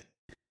 yeah.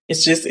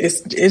 It's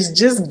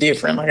just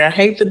different. Like, I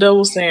hate the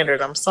double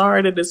standard. I'm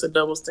sorry that it's a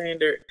double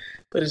standard,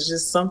 but it's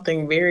just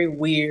something very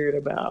weird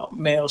about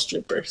male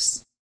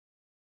strippers.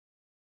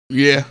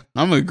 Yeah,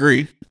 I'm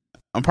agree.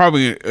 I'm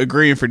probably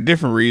agreeing for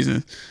different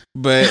reasons,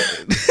 but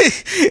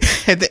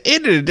at the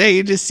end of the day,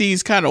 it just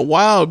seems kind of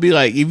wild. Be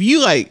like, if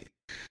you like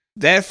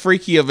that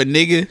freaky of a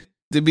nigga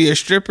to be a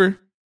stripper,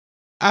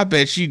 I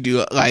bet you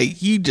do.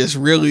 Like, you just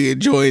really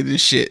enjoy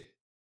this shit.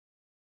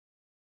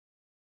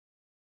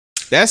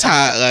 That's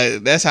how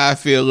I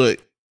feel. Look,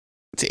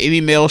 to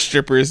any male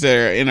strippers that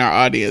are in our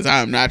audience,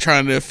 I'm not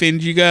trying to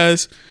offend you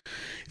guys.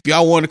 If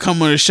y'all want to come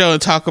on the show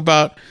and talk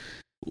about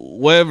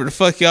whatever the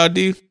fuck y'all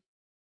do,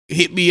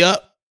 hit me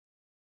up.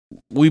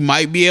 We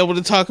might be able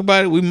to talk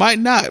about it. We might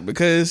not,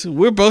 because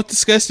we're both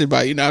disgusted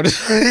by you now.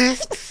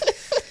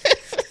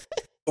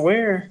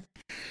 Where?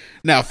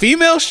 Now,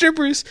 female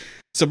strippers,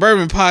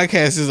 Suburban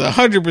Podcast is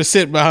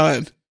 100%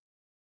 behind.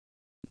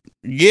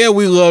 Yeah,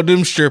 we love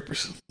them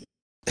strippers.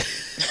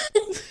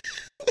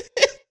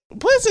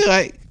 Plus,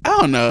 like, I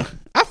don't know.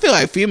 I feel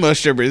like female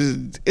strippers,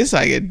 it's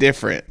like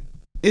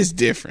it's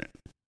different.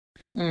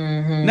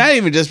 Mm-hmm. Not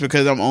even just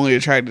because I'm only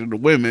attracted to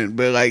women,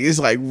 but like, it's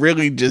like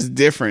really just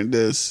different.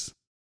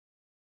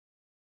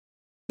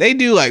 They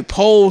do like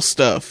pole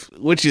stuff,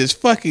 which is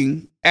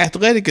fucking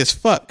athletic as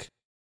fuck.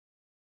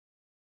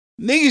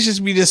 Niggas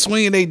just be just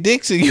swinging their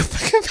dicks in your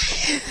fucking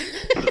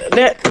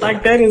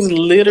that is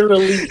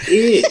literally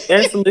it.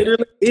 That's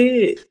literally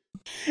it.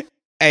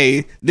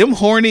 Hey, them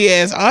horny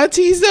ass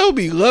aunties though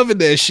be loving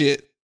that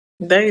shit.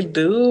 They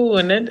do,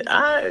 and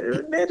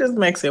that just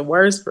makes it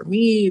worse for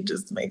me. It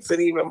just makes it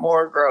even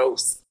more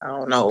gross. I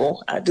don't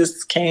know. I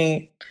just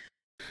can't.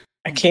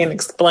 I can't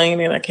explain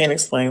it. I can't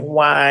explain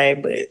why,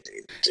 but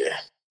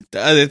the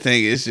other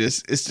thing is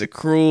just it's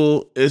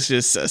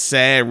just a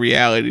sad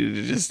reality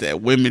to just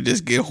that women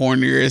just get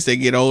hornier as they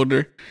get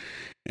older,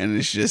 and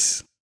it's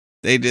just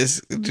they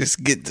just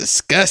get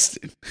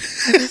disgusted.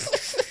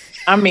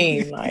 I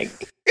mean, like,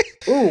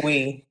 ooh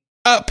wee.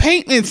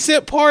 Paint and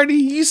sip party,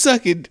 you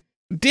sucking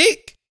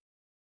dick?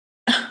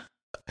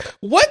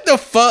 What the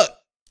fuck?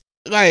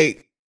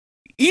 Like,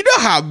 you know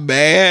how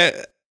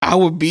mad I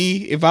would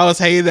be if I was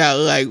hanging out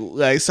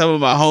like some of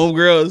my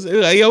homegirls.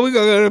 Like, yo, we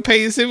gonna go to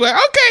paint and sip. Like,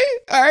 okay,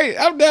 all right,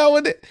 I'm down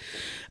with it.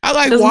 I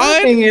like wine.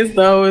 The thing is,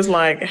 though, is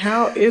like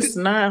how it's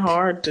not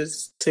hard to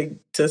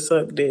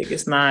suck dick.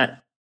 It's not.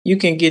 You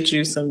can get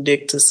you some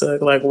dick to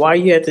suck. Like, why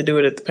you have to do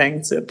it at the paint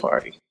and sip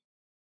party?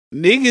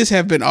 Niggas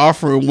have been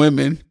offering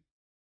women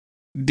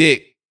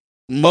dick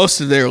most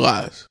of their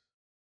lives.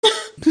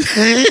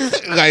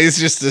 Like, it's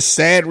just a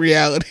sad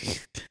reality.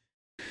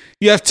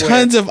 You have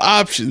tons of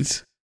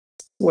options.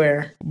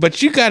 Where?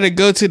 But you gotta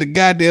go to the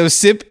goddamn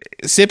sip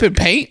and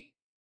paint.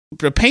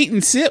 The paint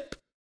and sip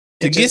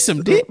to get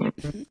some dick.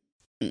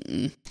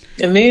 And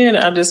then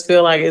I just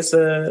feel like it's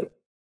like,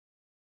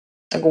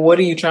 what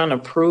are you trying to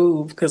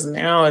prove? Because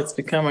now it's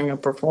becoming a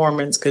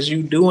performance because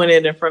you doing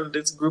it in front of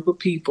this group of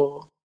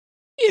people.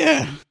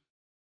 Yeah.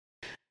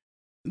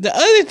 The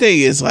other thing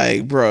is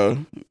like,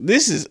 bro,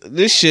 this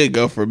should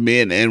go for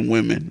men and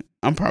women.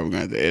 I'm probably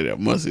going to have to edit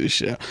most of this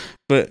shit,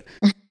 but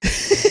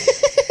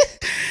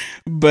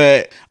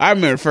but I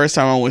remember the first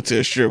time I went to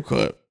a strip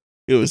club.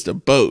 It was the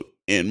Boat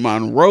in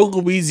Monroe,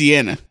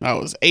 Louisiana. I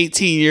was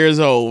 18 years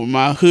old with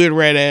my hood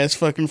rat ass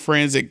fucking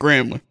friends at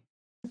Grambling.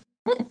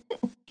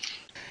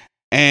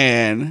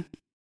 And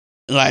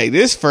like,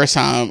 this first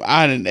time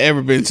I hadn't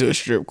ever been to a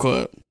strip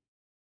club.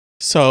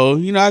 So,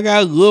 you know, I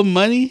got a little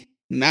money,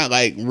 not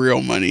like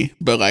real money,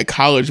 but like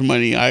college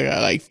money. I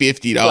got like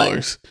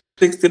 $50.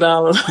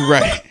 $60.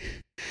 Right.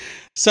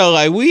 So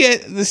like we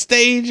at the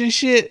stage and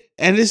shit,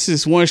 and this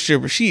is one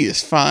stripper. She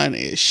is fine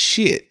as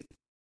shit,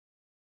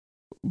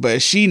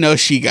 but she knows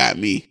she got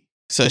me.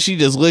 So she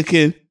just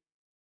looking,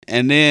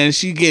 and then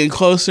she getting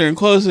closer and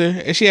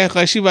closer, and she act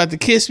like she about to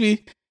kiss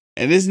me.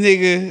 And this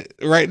nigga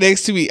right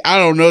next to me, I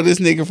don't know this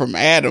nigga from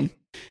Adam.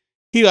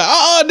 He like,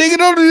 oh nigga,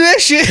 don't do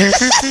that shit.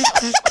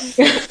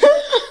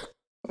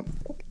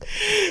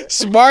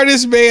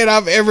 Smartest man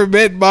I've ever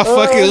met in my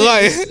fucking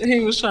life. He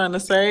was trying to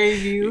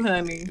save you,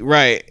 honey.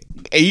 Right.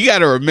 And you got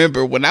to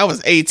remember, when I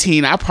was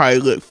 18, I probably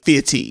looked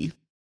 15.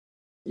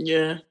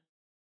 Yeah.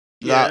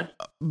 Yeah.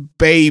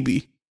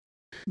 Baby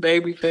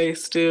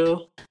face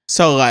still.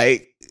 So,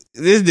 like,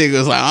 this nigga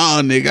was like,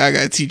 oh, nigga, I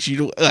got to teach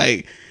you.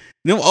 Like,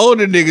 them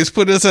older niggas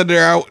put us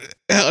under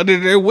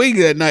their wing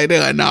that night.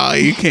 They're like, nah,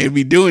 you can't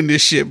be doing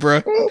this shit,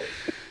 bro.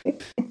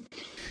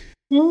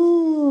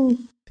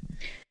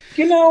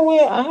 You know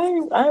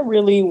what? I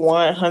really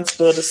want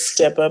Huntsville to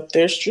step up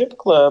their strip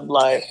club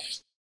life,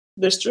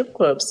 their strip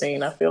club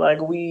scene. I feel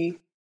like we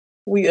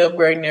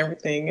upgrading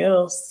everything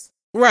else.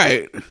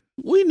 Right.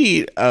 We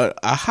need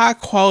a high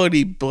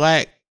quality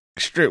black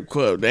strip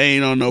club. They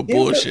ain't on no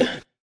bullshit.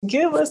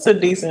 Give us a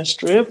decent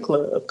strip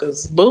club,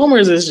 because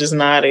Boomers is just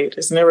not it.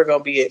 It's never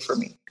gonna be it for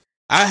me.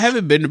 I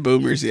haven't been to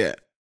Boomers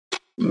yet.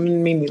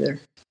 Me neither.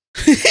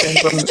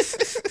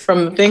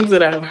 From the things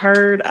that I've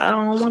heard, I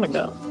don't want to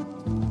go.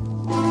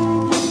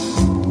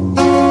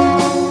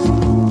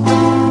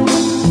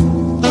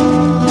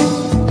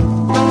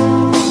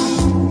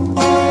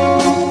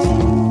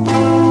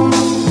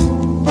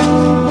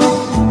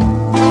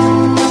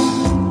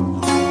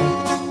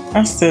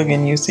 I'm still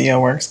getting used to your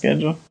work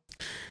schedule.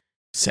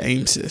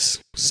 Same, sis.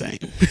 Same.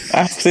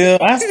 I still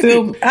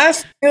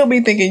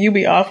be thinking you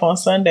be off on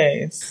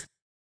Sundays.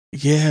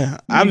 Yeah,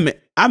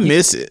 I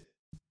miss it.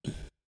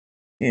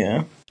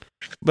 Yeah,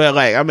 but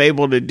like I'm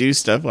able to do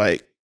stuff.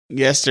 Like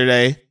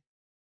yesterday,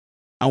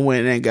 I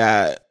went and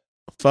got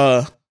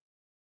pho,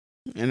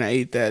 and I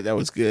ate that. That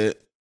was good.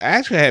 I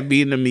actually had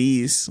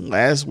Vietnamese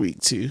last week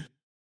too,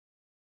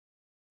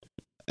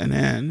 and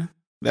then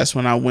that's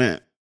when I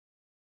went.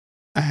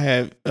 I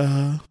had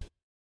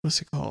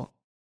what's it called?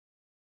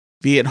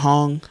 Viet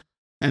Hong,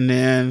 and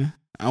then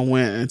I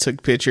went and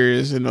took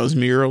pictures and those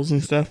murals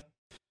and stuff.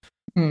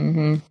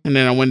 Mm-hmm. And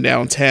then I went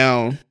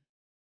downtown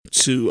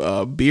to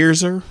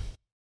Beerzer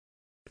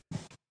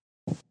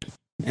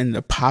and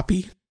the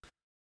Poppy.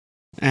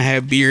 I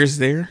had beers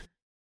there.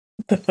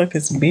 What the fuck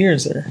is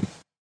Beerzer?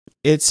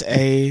 It's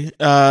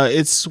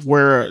it's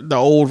where the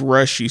old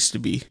Rush used to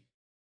be.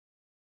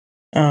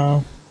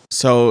 Oh,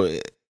 so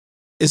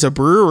it's a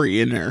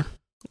brewery in there.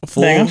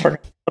 Dang, I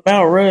forgot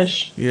about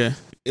Rush. Yeah,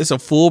 it's a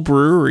full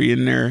brewery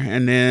in there,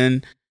 and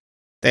then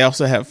they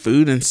also have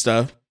food and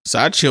stuff. So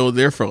I chilled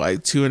there for like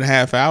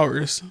 2.5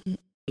 hours,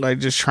 like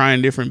just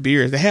trying different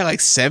beers. They had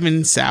like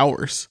 7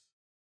 sours.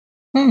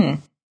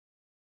 And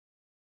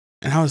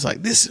I was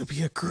like, this would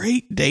be a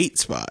great date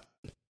spot.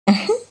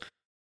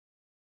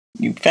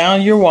 You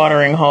found your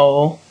watering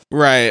hole.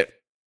 Right.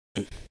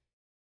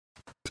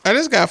 I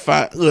just got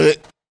find. Look,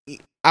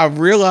 I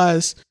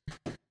realized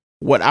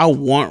what I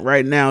want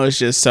right now is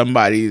just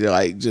somebody to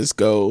like just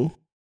go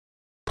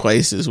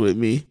places with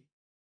me.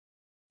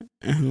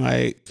 And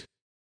like,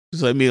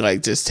 just let me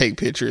like just take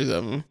pictures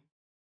of them.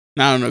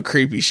 Not on no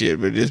creepy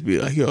shit, but just be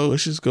like, yo,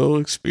 let's just go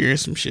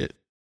experience some shit.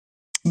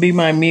 Be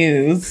my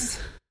muse.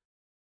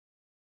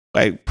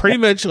 Like pretty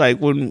much like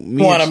when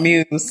me want a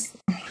muse.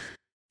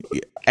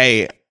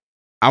 Hey,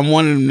 I'm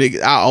one of them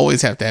niggas. I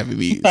always have to have a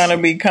muse. Trying to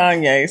be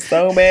Kanye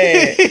so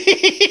bad.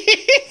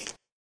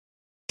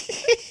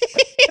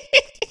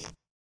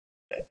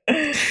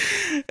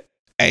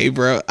 Hey,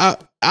 bro, I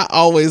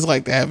always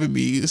like to have a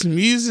muse.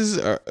 Muses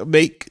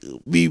make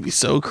me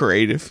so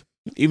creative,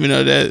 even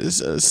though that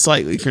is a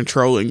slightly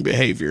controlling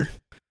behavior.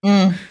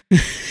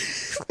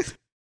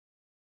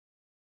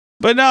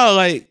 But no,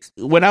 like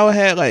when I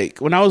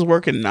was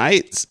working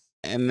nights,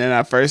 and then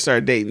I first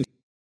started dating,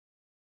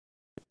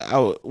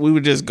 we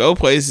would just go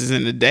places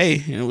in the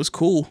day, and it was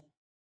cool.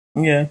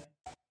 Yeah.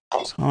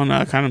 So I don't know.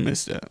 I kind of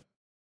missed that.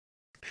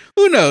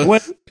 Who knows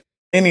what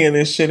any of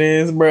this shit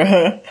is,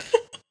 bruh?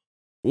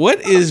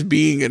 What is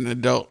being an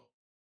adult?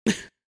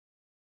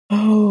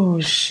 Oh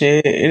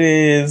shit! It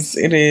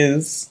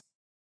is.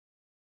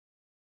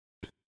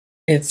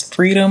 It's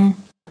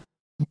freedom,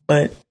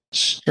 but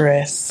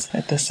stress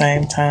at the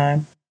same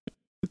time.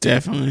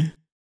 Definitely.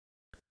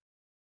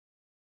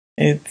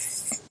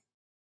 It's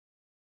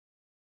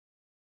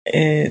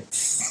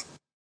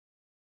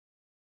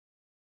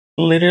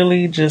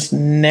literally just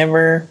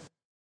never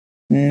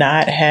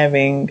not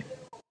having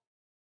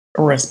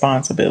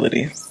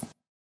responsibilities.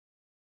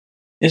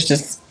 It's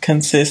just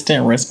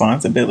consistent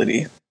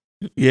responsibility.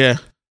 Yeah,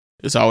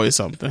 it's always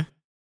something.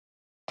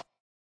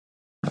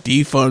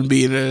 Defund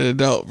being an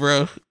adult,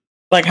 bro.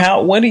 Like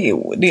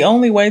the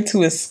only way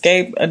to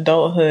escape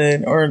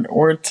adulthood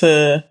or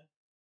to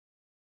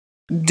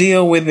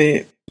deal with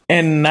it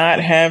and not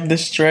have the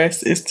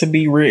stress is to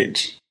be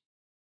rich.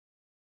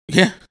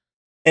 Yeah.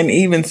 And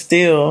even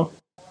still,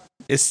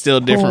 it's still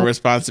different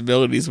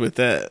responsibilities with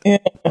that. Yeah,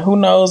 who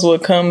knows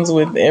what comes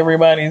with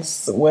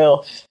everybody's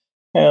wealth?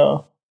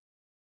 Hell,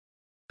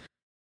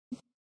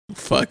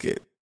 fuck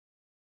it.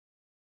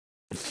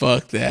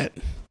 Fuck that.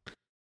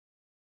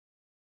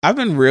 I've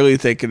been really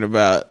thinking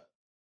about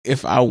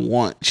if I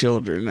want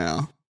children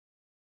now.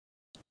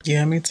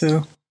 Yeah, me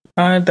too.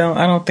 I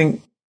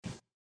think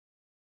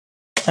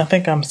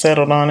I'm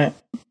settled on it.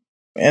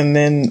 And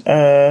then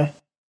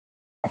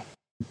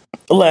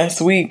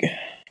last week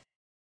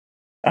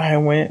I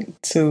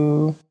went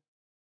to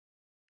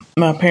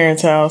my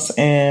parents' house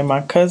and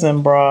my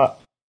cousin brought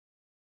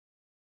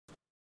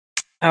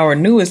our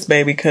newest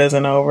baby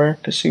cousin over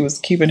because she was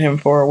keeping him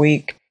for a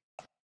week.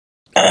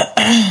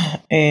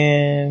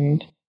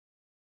 And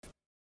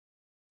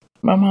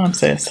my mom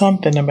said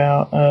something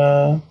about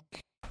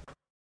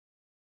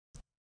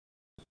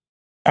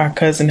our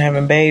cousin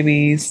having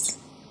babies.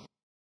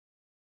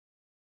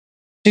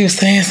 She was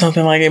saying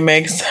something like it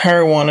makes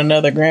her want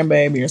another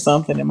grandbaby or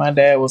something. And my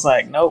dad was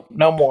like, nope,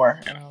 no more.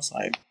 And I was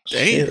like,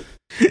 shit.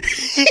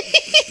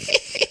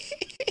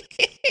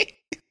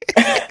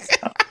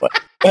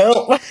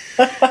 Well,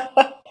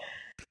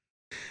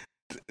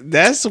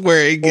 that's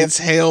where it gets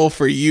hell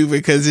for you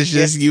because it's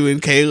just you and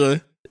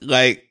Kayla.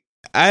 Like,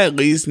 I at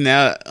least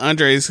now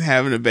Andre's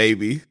having a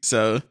baby,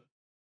 so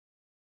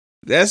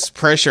that's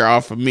pressure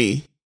off of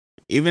me.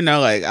 Even though,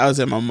 like, I was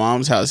at my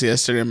mom's house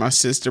yesterday and my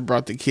sister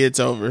brought the kids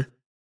over.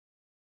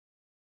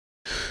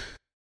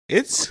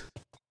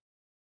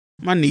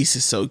 My niece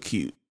is so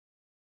cute.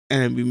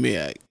 And it'd be me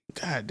like,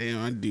 God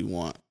damn,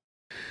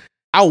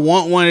 I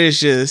want one. It's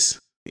just,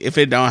 if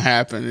it don't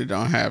happen, it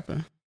don't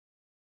happen.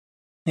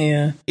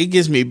 Yeah. It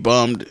gets me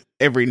bummed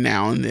every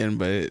now and then,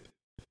 but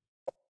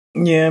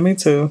yeah, me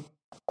too.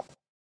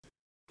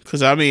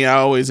 Because, I mean, I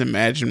always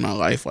imagine my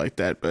life like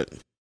that, but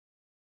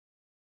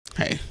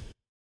hey,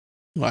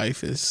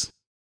 life is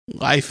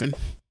lifing.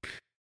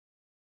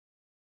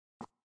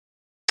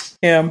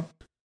 Yeah.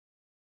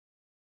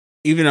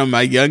 Even though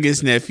my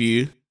youngest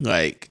nephew,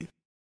 like,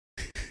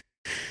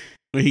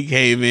 when he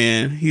came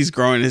in, he's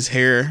growing his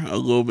hair a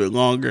little bit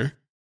longer.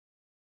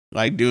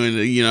 Like doing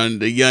the young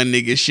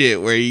nigga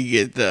shit where you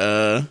get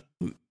the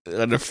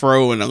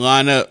fro and the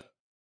lineup.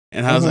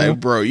 And I was like,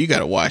 bro, you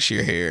gotta wash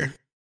your hair.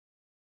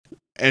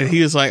 And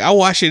he was like, I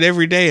wash it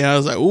every day. And I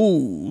was like,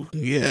 ooh,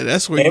 yeah,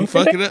 that's where you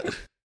fuck it up.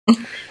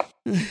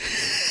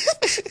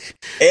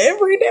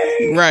 Every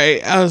day?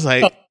 Right. I was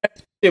like,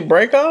 it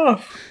break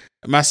off.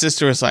 My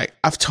sister was like,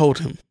 I've told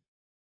him.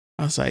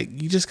 I was like,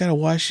 you just gotta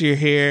wash your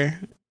hair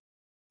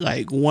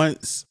like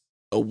once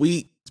a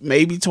week,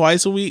 maybe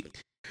twice a week.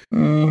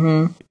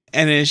 Mm-hmm.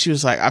 And then she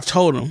was like, I've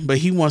told him, but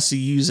he wants to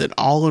use it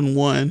all in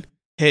one,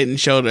 head and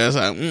shoulder. I was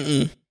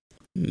like,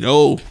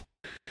 no.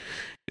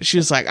 She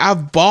was like,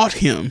 I've bought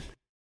him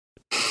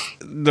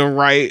the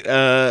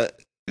right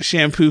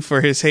shampoo for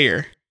his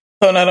hair.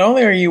 So not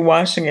only are you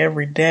washing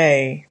every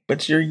day,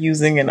 but you're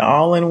using an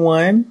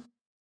all-in-one?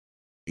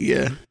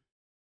 Yeah.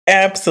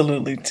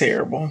 Absolutely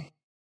terrible.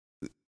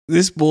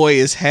 This boy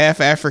is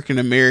half African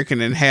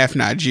American and half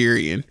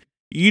Nigerian.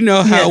 You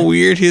know how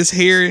weird his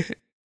hair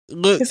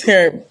looks? His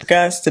hair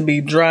got to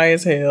be dry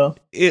as hell.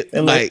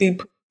 And like he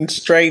put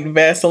straight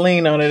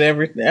Vaseline on it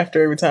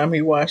every time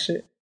he wash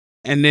it.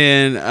 And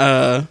then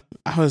I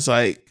was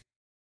like,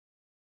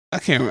 I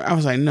can't remember. I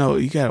was like, no,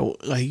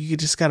 you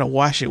just gotta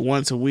wash it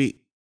once a week.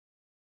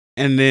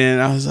 And then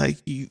I was like,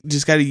 you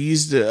just gotta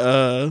use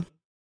the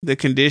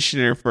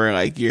conditioner for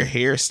like your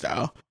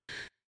hairstyle.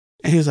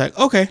 And he was like,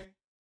 okay.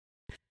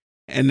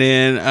 And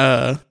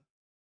then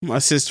my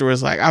sister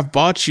was like, I've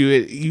bought you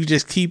it. You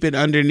just keep it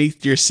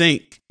underneath your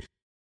sink.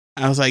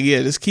 I was like,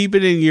 yeah, just keep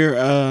it in your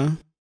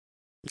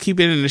keep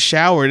it in the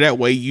shower. That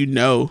way you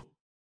know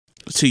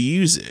to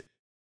use it.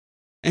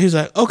 And he's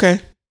like, okay.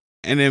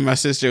 And then my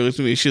sister looked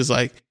at me. She was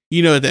like,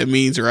 you know what that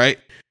means, right?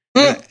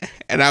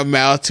 And I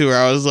mouthed to her.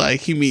 I was like,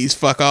 he means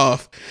fuck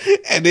off.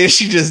 And then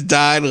she just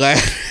died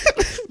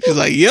laughing. She's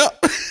like,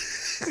 yep.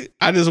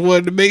 I just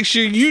wanted to make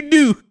sure you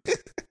knew.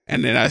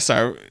 And then I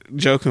started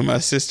joking with my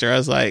sister. I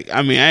was like,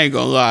 I mean, I ain't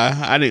gonna lie.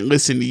 I didn't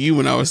listen to you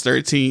when I was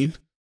 13.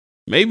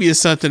 Maybe it's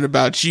something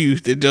about you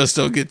that just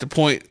don't get the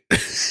point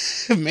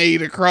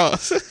made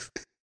across.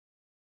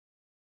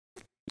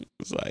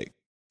 It's like,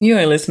 you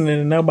ain't listening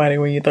to nobody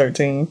when you're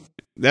 13.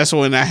 That's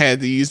when I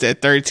had to use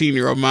that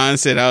 13-year-old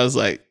mindset. I was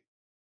like,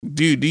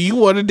 dude, do you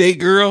want to date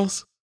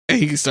girls? And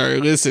he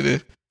started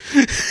listening.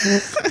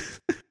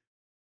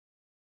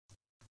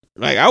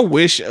 Like, I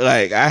wish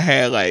like I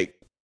had like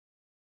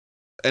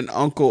an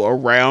uncle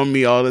around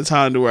me all the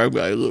time to where I'd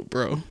be like, look,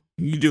 bro,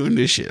 you doing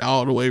this shit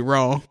all the way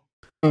wrong.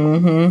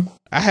 Mm-hmm.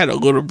 I had a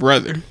little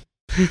brother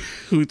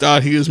who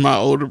thought he was my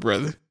older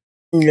brother.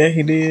 Yeah,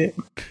 he did.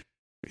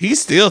 He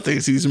still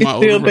thinks he's my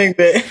older brother. Think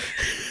that.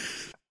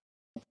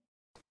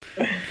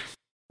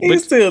 He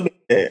still think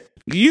that.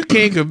 You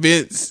can't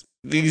convince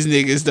these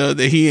niggas though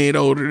that he ain't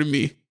older than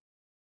me.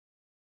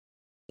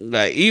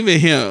 Like, even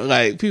him,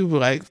 like, people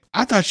like,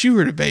 I thought you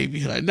were the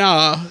baby. Like,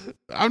 nah,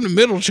 I'm the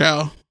middle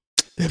child.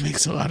 That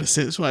makes a lot of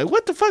sense. Like,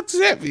 what the fuck does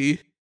that mean?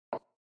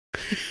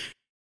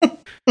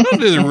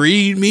 Don't just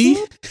read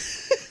me.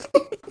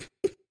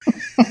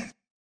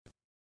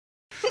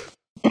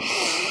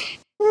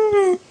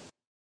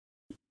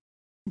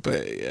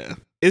 But yeah,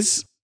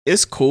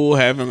 it's cool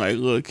having like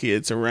little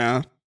kids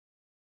around.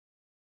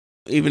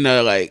 Even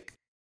though like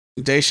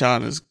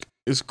Deshaun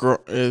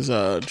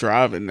is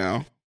driving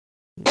now,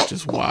 which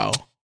is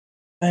wild.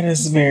 That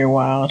is very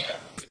wild.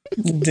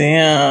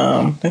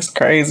 Damn, that's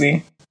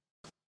crazy.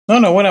 I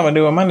don't know what I'm gonna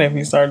do when my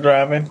nephew start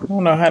driving. I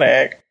don't know how to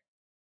act.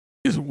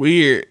 It's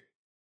weird,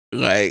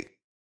 like,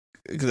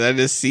 because I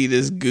just see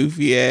this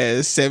goofy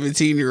ass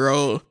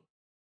 17-year-old,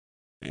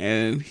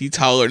 and he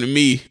taller than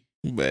me,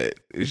 but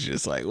it's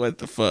just like, what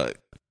the fuck?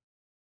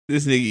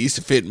 This nigga used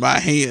to fit in my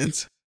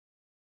hands.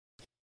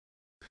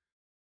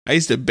 I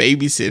used to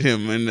babysit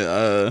him in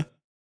the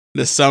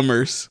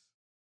summers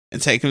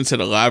and take him to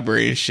the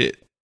library and shit.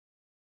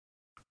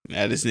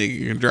 Now this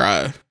nigga can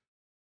drive.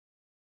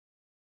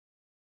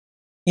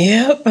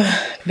 Yep.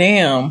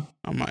 Damn.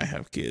 I might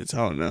have kids.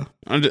 I don't know.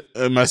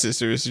 My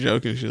sister is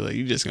joking. She's like,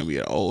 "You just gonna be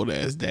an old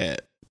ass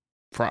dad,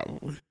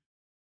 probably."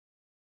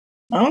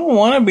 I don't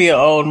want to be an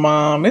old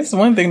mom. It's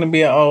one thing to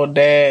be an old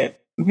dad.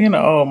 Being an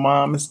old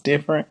mom is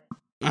different.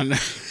 I know.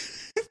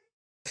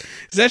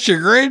 Is that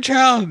your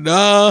grandchild?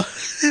 No,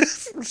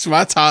 it's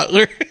my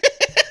toddler.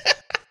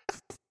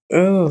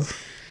 Ooh.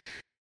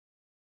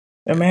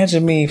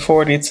 Imagine me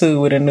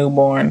 42 with a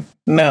newborn.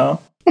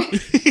 No.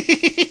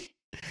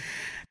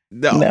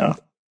 No.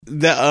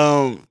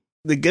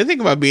 The good thing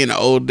about being an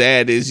old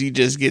dad is you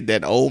just get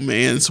that old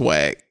man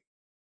swag.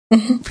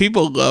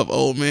 People love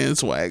old man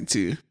swag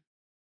too.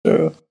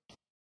 True.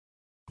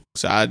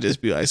 So I'd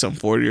just be like some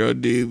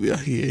 40-year-old dude, be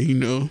like, yeah, you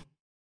know,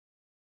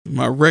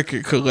 my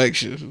record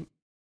collection.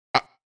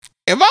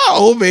 Am I an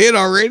old man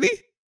already?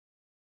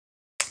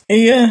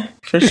 Yeah,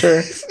 for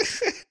sure.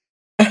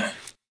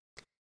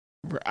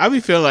 I be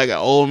feeling like an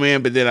old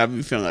man, but then I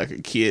be feeling like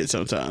a kid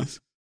sometimes.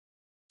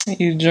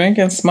 You drink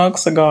and smoke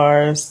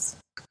cigars.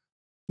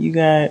 You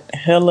got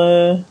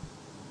hella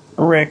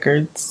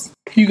records.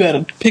 You got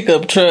a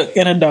pickup truck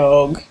and a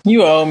dog.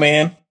 You an old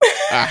man.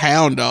 A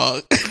hound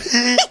dog.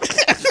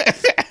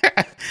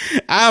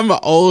 I'm an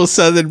old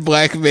Southern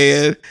black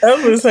man. I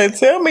was gonna say,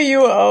 tell me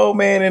you an old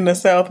man in the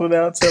South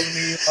without telling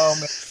me you an old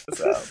man in the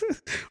South.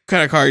 What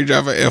kind of car you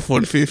drive? An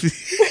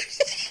F-150?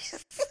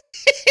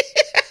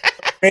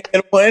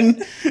 Red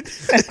one.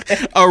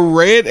 A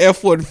red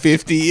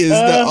F-150 is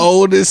the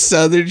oldest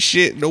Southern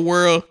shit in the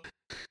world.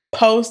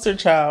 Poster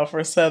child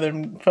for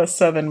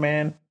Southern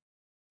man.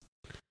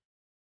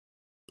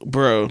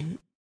 Bro,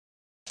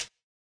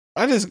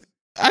 I just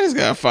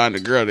gotta find a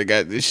girl that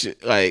got this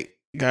shit, like,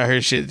 got her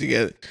shit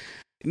together.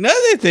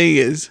 Another thing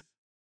is,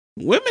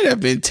 women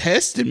have been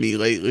testing me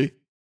lately.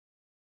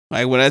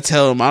 Like, when I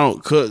tell them I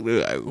don't cook,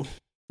 they're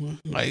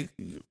like,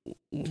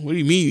 what do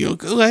you mean you don't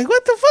cook? Like,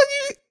 what the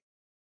fuck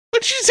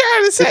what you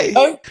trying to say?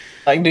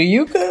 Like, do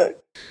you cook?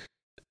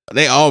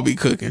 They all be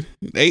cooking.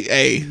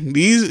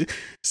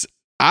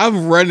 I've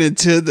run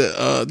into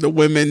the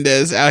women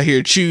that's out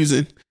here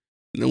choosing.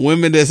 The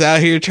women that's out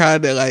here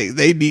trying to, like,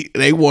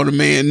 they want a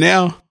man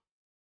now.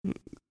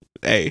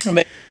 Hey,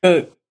 they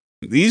cook.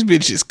 These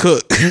bitches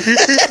cook.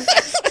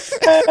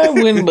 I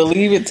wouldn't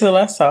believe it till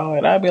I saw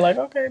it. I'd be like,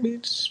 okay,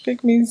 bitch,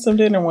 pick me some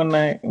dinner one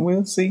night and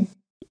we'll see.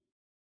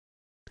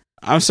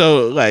 I'm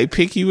so, like,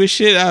 picky with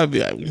shit. I'd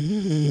be like,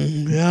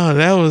 yo,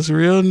 that was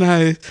real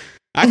nice.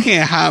 I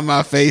can't hide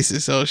my face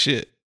and so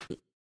shit.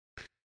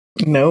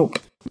 Nope.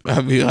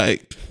 I'd be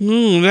like,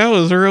 that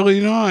was really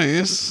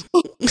nice.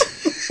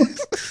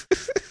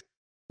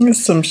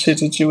 It's some shit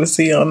that you would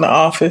see on The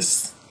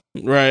Office.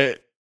 Right.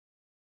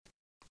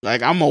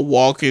 Like, I'm a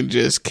walking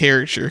just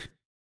character.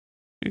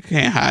 You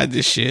can't hide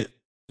this shit.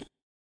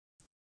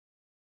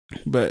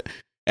 But,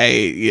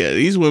 hey, yeah,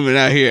 these women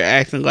out here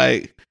acting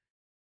like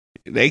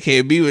they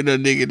can't be with no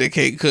nigga that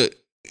can't cook.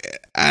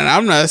 And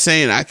I'm not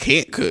saying I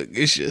can't cook.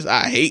 It's just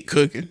I hate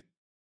cooking.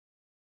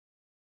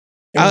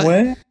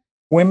 What?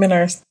 Women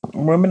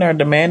are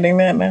demanding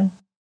that now?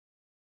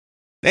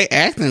 They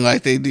acting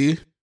like they do.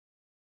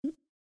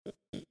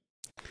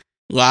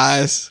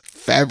 Lies,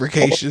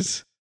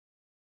 fabrications.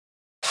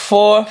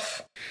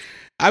 Fourth.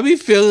 I be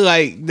feeling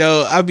like,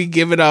 though, I be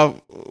giving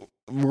off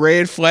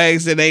red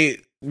flags that ain't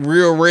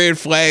real red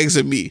flags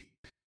of me.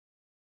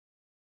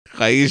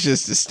 Like, it's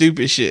just the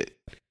stupid shit.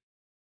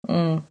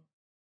 I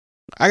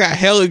got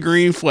hella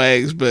green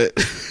flags, but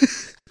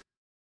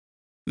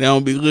they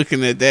don't be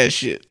looking at that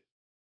shit.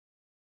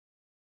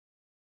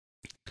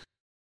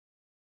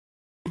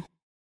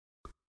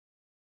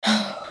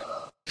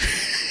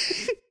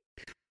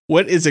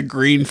 What is a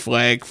green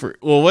flag for?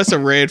 Well, what's a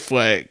red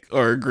flag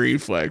or a green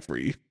flag for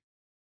you?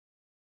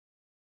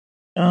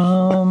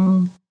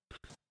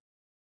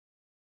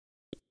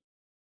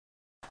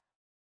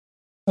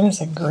 What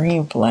is a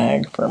green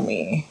flag for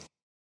me?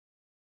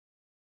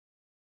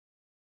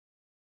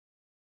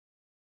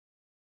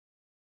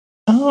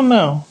 I don't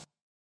know.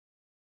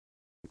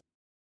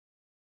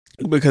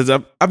 Because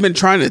I've been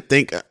trying to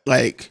think,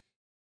 like,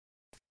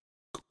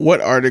 what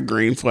are the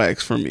green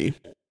flags for me?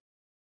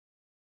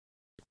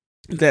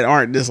 that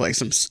aren't just like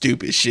some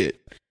stupid shit.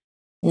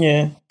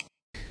 Yeah.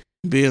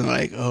 Being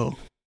like, oh,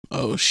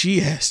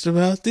 she asked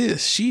about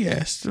this. She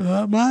asked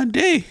about my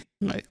day.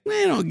 I'm like,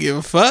 man, don't give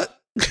a fuck.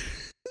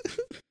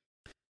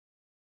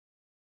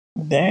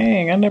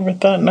 Dang, I never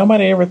thought,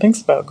 nobody ever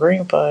thinks about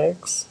green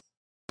flags.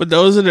 But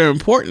those are the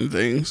important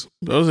things.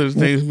 Those are the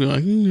things be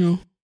like, you know.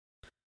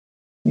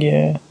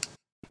 Yeah.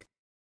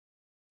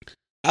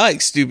 I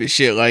like stupid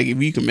shit, like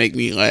if you can make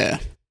me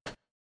laugh.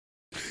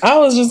 I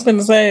was just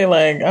gonna say,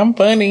 like, I'm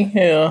funny.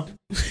 Hell.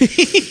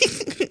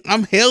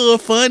 I'm hella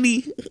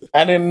funny.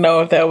 I didn't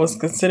know if that was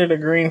considered a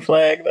green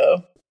flag,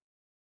 though.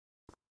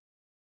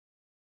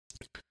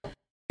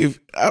 If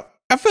I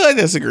feel like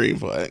that's a green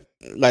flag.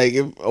 Like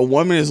if a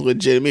woman is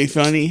legitimately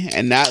funny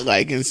and not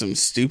like in some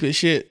stupid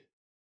shit,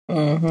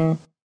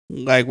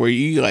 like where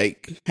you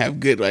like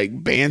have good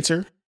like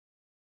banter,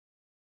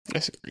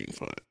 that's a green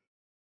flag.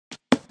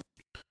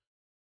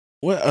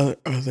 What are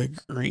the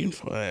green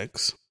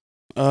flags?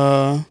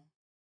 You're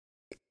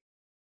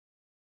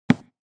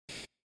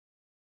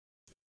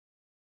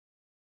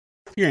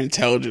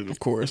intelligent, of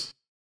course.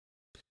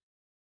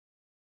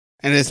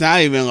 And it's not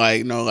even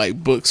like no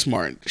like book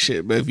smart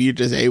shit, but if you're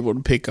just able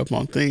to pick up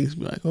on things,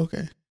 be like,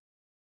 okay,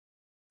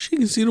 she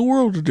can see the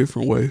world a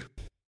different way.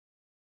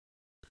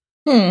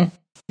 I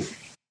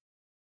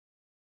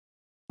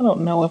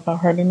don't know if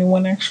I've heard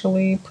anyone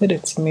actually put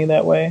it to me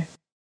that way.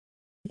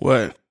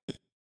 What?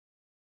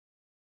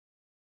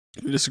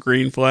 Just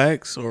green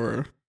flags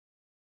or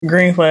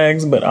green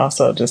flags, but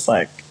also just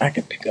like I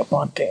can pick up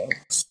on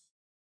things.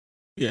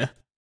 Yeah.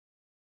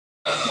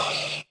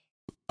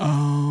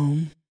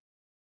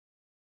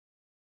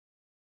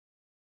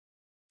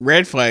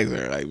 Red flags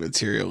are like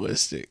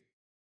materialistic,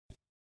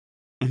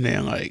 and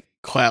then like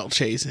clout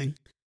chasing.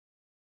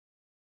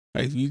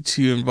 Like you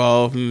two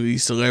involved in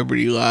these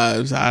celebrity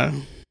lives,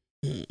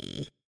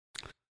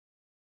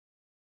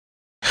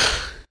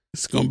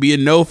 it's gonna be a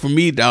no for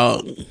me,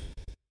 dog.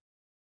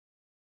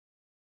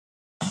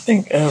 I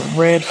think a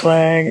red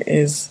flag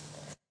is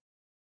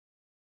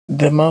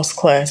the most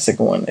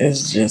classic one.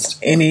 Is just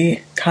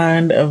any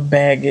kind of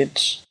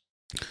baggage.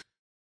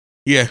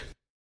 Yeah.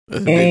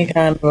 Any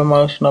kind of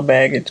emotional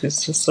baggage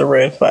is just a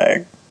red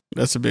flag.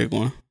 That's a big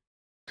one.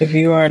 If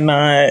you're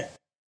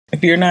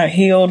not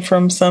healed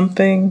from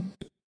something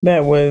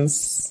that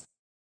was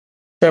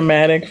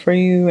traumatic for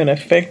you and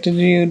affected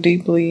you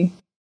deeply,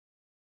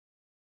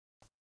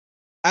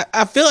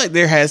 I feel like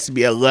there has to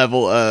be a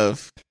level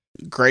of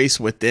grace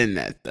within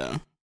that, though.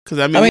 Because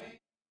I mean,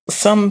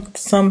 some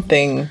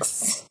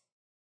things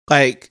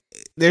like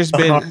there's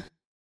been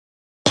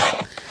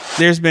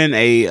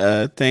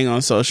a thing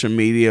on social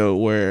media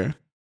where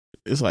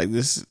it's like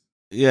this,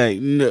 yeah,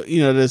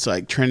 there's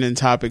like trending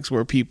topics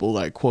where people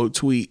like quote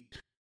tweet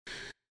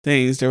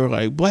things. They were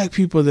like, black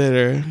people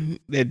that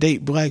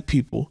date black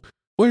people.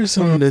 What are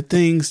some of the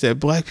things that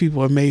black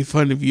people have made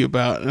fun of you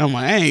about? And I'm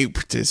like, I ain't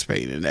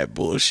participating in that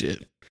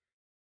bullshit.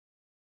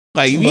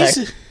 Like,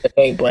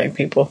 black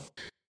people.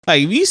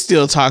 Like, if you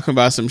still talking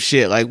about some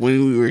shit like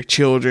when we were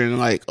children,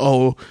 like,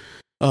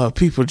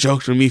 people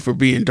joked on me for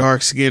being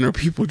dark skinned, or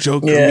people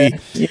joked on me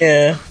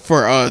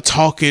for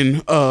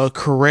talking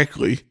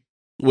correctly,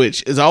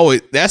 which is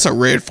always, that's a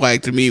red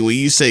flag to me when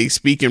you say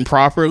speaking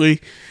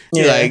properly.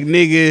 You're like,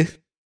 nigga,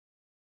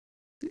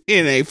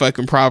 it ain't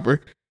fucking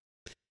proper.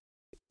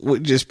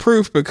 Which is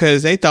proof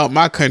because they thought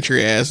my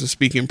country ass was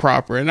speaking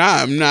proper, and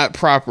I am not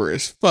proper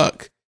as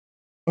fuck.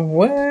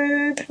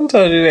 What? Who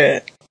told you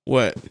that?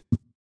 What?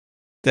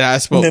 That I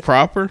spoke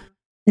proper?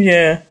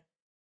 Yeah.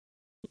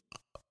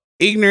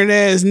 Ignorant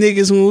ass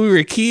niggas when we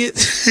were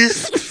kids.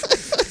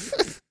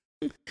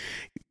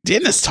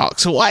 Dennis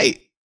talks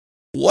white.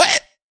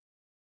 What?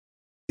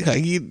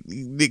 Like, you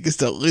niggas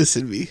don't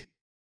listen to me.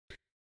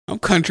 I'm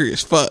country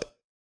as fuck.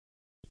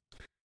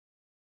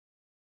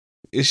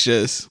 It's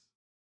just,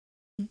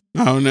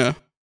 I don't know.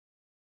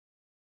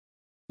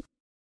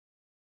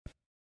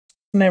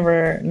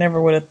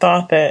 Never would have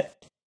thought that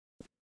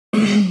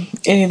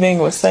anything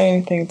would say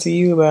anything to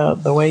you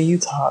about the way you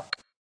talk.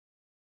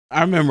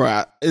 I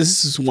remember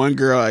this is one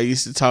girl I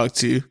used to talk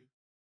to.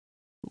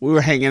 We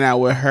were hanging out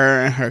with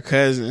her and her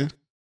cousin.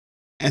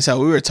 And so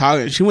we were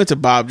talking. She went to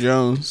Bob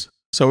Jones.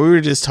 So we were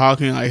just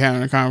talking, like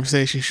having a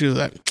conversation. She was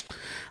like,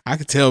 I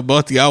could tell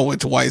both of y'all went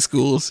to white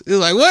schools. It was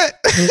like, what?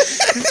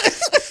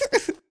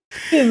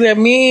 What does that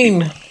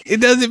mean?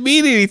 It doesn't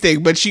mean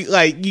anything, but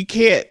you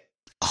can't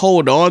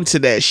hold on to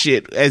that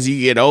shit as you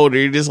get older.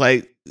 You're just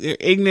like, they're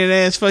ignorant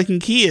ass fucking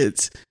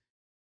kids.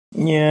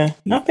 Yeah.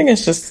 I think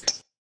it's just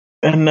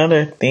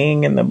another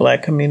thing in the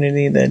black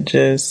community that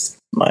just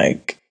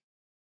like,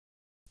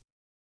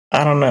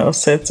 I don't know,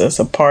 sets us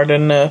apart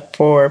enough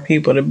for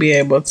people to be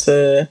able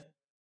to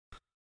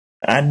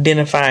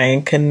identify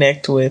and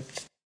connect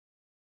with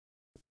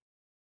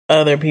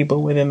other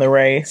people within the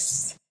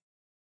race.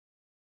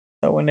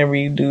 So whenever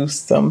you do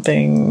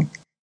something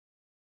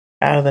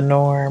out of the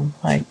norm,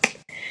 like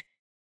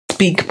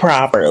speak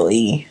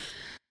properly,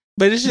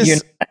 but it's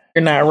just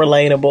you're not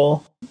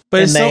relatable.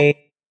 But it's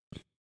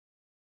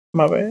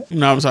my bad.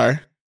 No, I'm sorry.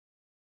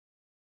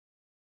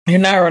 You're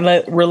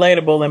not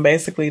relatable, and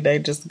basically they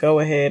just go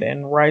ahead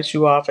and write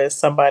you off as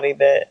somebody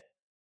that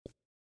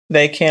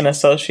they can't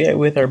associate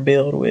with or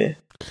build with.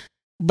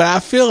 But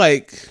I feel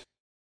like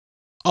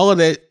all of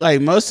that,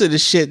 like most of the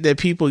shit that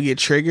people get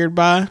triggered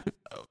by,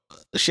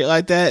 shit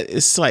like that,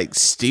 it's like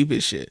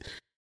stupid shit.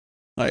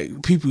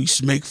 Like people used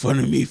to make fun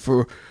of me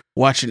for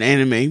watching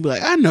anime.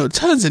 Like I know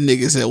tons of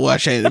niggas that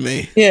watch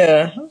anime.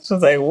 Yeah, I was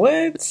like,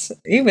 what?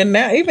 Even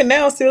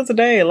now, still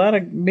today, a lot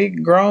of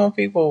big grown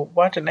people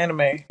watching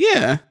anime.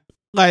 Yeah,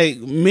 like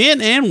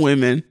men and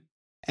women,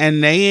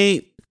 and they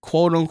ain't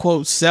quote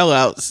unquote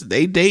sellouts.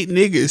 They date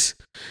niggas.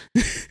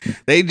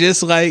 They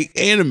just like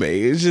anime.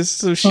 It's just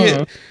some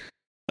shit.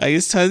 Like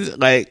it's tons.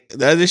 Like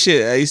the other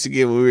shit I used to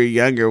get when we were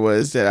younger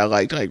was that I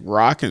liked like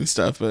rock and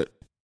stuff, but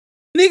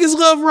niggas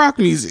love rock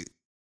music.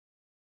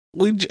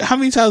 How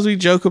many times we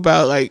joke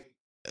about like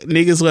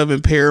niggas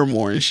loving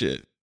Paramore and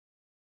shit?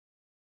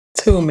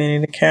 Too many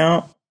to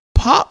count.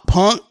 Pop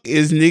punk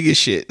is nigga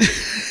shit.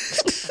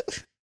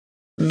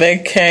 They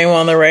came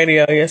on the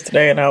radio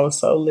yesterday and I was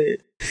so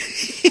lit.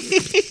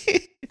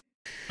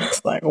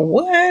 It's like,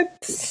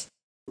 what?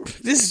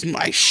 This is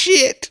my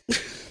shit.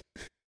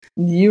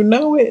 You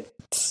know it.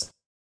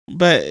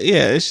 But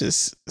yeah, it's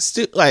just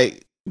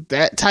like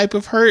that type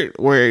of hurt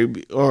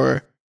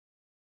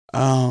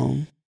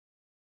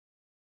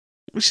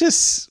it's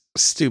just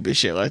stupid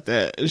shit like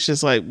that. It's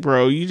just like,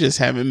 bro, you just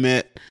haven't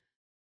met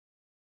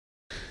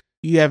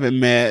you haven't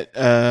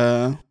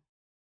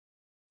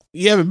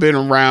been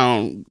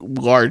around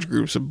large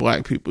groups of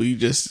black people. You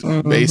just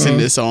basing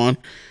this on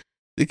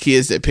the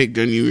kids that picked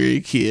on you when you were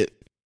a kid.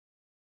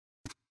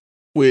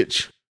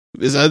 Which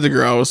this other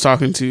girl I was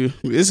talking to,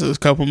 this was a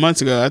couple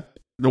months ago,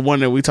 the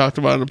one that we talked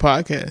about on the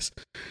podcast.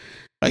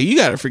 Like, you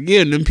gotta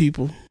forgive them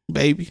people,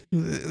 baby.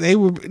 They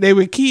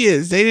were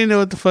kids. They didn't know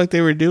what the fuck they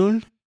were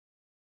doing.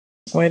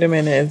 Wait a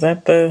minute, is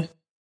that the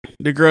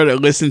girl that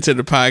listened to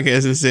the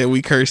podcast and said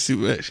we curse too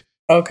much?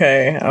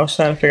 Okay, I was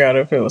trying to figure out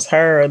if it was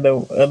her or the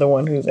other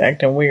one who's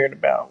acting weird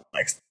about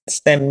like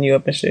standing you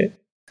up and shit.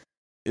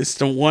 It's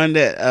the one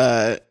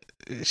that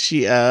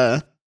she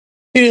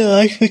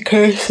likes the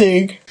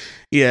cursing.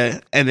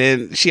 Yeah, and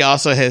then she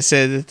also has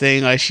said the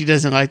thing like she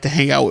doesn't like to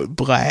hang out with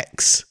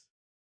blacks.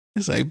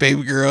 It's like,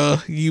 baby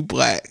girl, you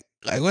black.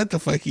 Like, what the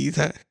fuck are you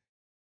talking?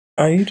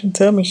 Oh, you didn't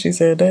tell me she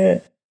said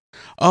that.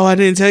 Oh, I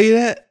didn't tell you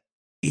that?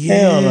 Yeah.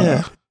 Hell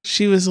no.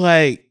 She was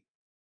like,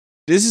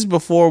 this is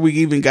before we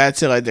even got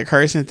to like the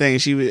cursing thing.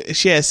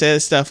 She had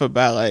said stuff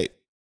about like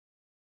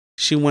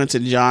she went to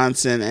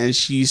Johnson and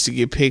she used to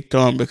get picked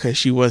on because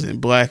she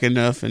wasn't black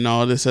enough and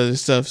all this other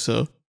stuff.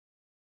 So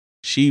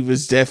she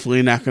was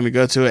definitely not going to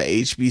go to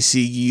a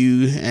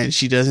HBCU, and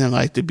she doesn't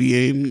like to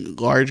be in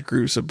large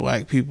groups of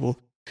black people.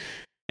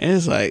 And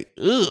it's like,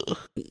 ugh.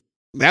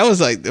 That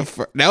was like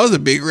that was a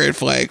big red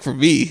flag for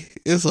me.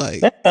 It's like,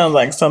 that sounds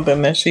like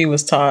something that she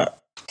was taught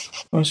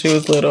when she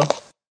was little.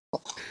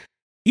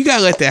 You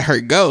gotta let that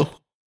hurt go.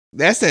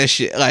 That's that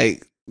shit.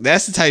 Like,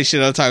 that's the type of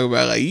shit I'm talking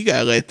about. Like, you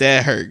gotta let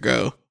that hurt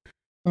go.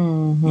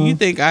 You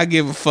think I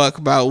give a fuck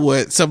about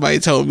what somebody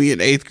told me in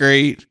 8th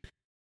grade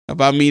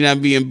about me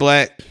not being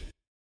black?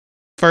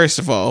 First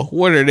of all,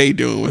 what are they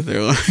doing with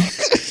their life?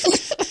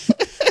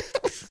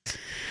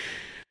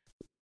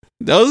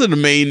 Those are the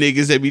main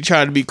niggas that be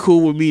trying to be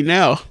cool with me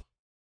now.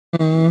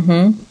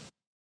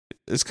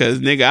 It's because,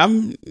 nigga,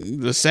 I'm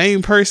the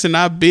same person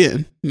I've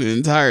been the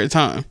entire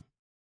time.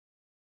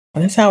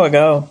 That's how it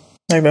go.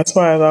 Like, that's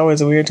why it's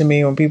always weird to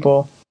me when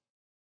people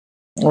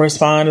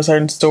respond to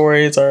certain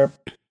stories or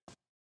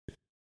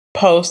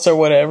posts or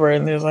whatever,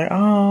 and there's like,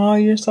 oh,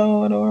 you're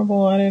so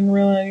adorable. I didn't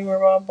realize you were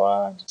blah,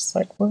 blah. Just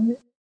like, what?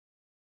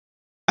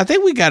 I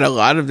think we got a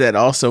lot of that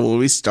also when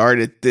we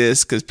started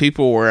this, because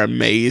people were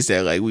amazed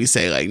that like we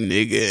say like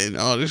nigga and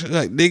all this.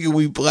 Like, nigga,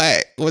 we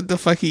black. What the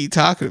fuck are you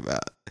talking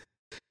about?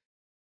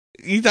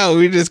 You thought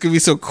we just could be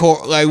some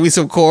we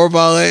some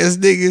cornball ass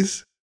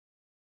niggas?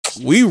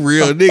 We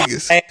real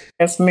niggas.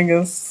 Ass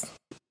niggas.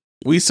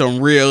 We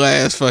some real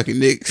ass fucking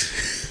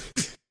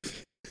niggas.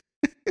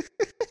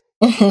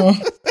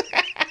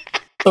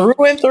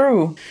 Through and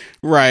through.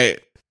 Right.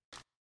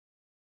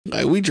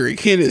 Like, we drink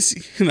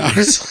Hennessy. No, I'm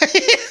just like,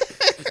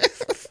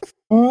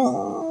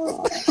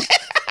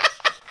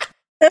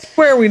 that's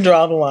where we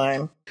draw the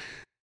line.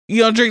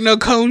 You don't drink no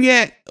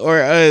cognac?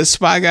 Or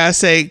Spy Guy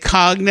say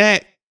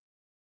cognac?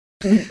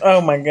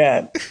 Oh my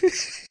God.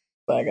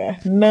 Spy Guy.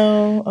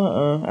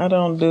 No, I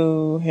don't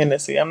do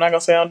Hennessy. I'm not going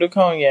to say I don't do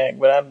cognac,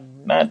 but I do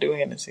not do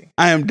Hennessy.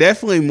 I am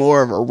definitely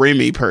more of a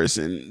Remy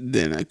person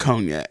than a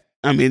cognac.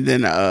 I mean,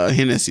 than a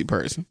Hennessy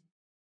person.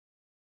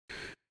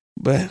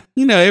 But,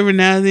 you know, every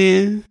now and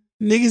then,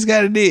 niggas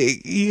gotta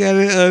dig. You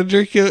gotta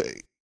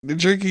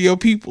drink your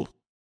people.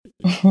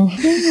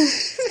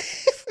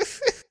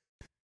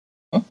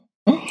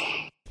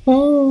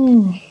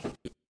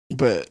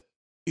 But,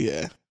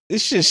 yeah.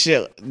 It's just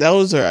shit.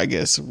 Those are, I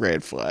guess,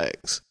 red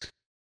flags.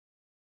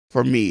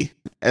 For me,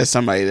 as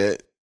somebody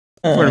that,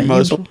 for the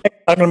most part.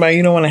 Talking about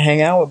you don't want to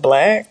hang out with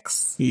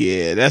blacks?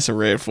 Yeah, that's a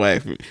red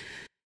flag for me.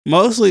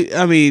 Mostly,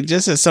 I mean,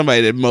 just as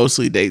somebody that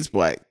mostly dates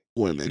black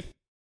women.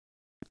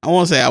 I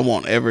won't say I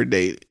won't ever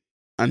date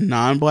a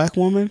non-black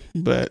woman,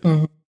 but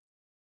for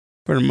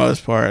the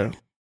most part, I've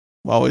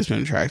always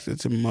been attracted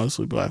to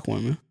mostly black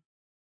women.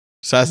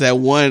 Besides that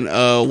one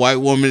white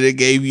woman that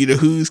gave you the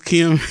who's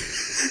Kim.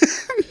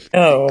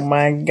 Oh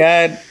my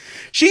God.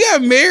 She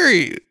got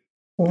married.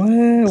 What?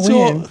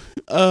 When?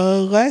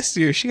 Last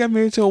year. She got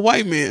married to a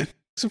white man.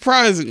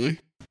 Surprisingly.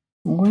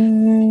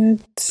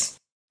 What?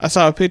 I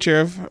saw a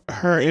picture of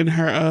her in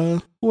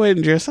her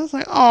wedding dress. I was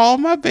like, oh,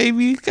 my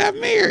baby got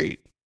married.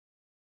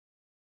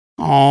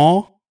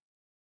 Aw.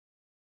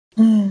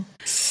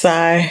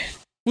 Sigh.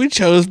 We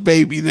chose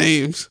baby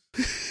names.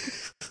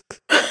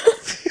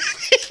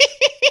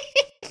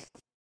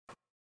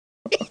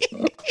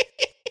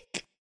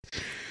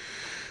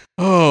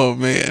 Oh,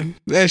 man.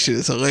 That shit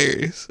is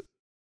hilarious.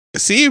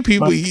 Seeing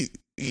people you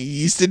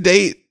used to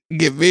date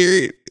get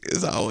married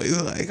is always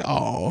like,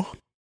 oh.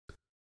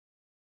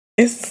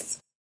 It's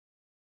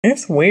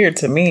weird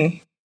to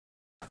me.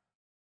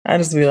 I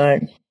just be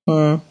like,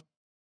 All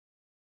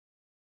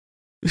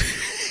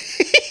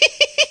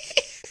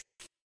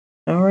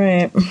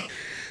right.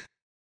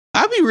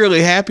 I'd be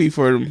really happy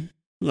for them,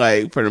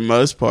 like, for the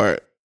most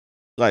part.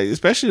 Like,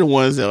 especially the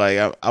ones that,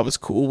 like, I was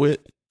cool with.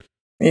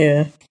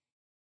 Yeah.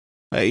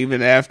 Like,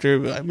 even after,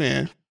 like,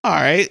 man, all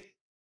right.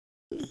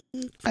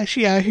 Like,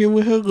 she out here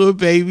with her little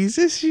babies.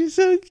 She's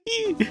so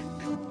cute.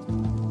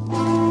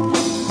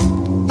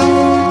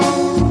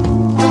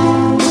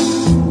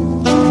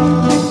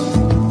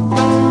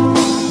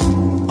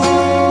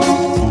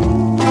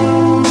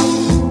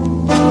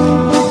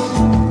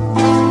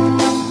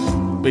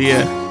 But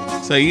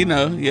yeah, so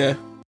yeah,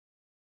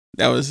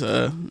 that was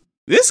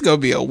this is gonna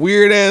be a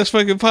weird ass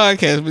fucking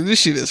podcast, but this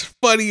shit is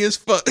funny as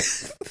fuck.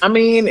 I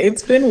mean,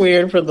 it's been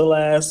weird for the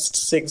last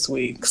 6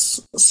 weeks,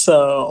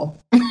 so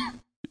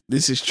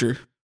this is true.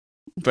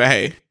 But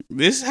hey,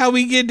 this is how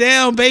we get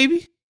down,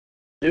 baby.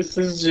 This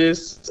is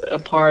just a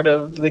part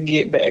of the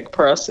get back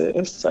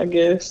process, I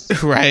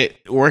guess. Right,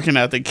 working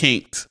out the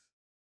kinks.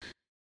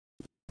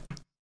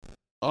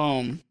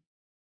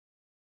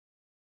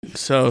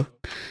 So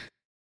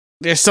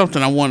there's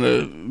something I want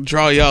to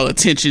draw y'all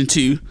attention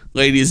to,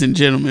 ladies and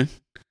gentlemen.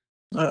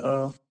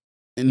 In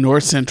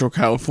North Central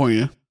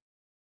California,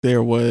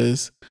 there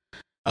was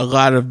a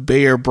lot of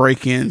bear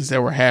break-ins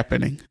that were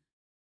happening.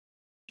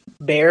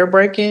 Bear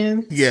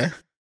break-ins? Yeah.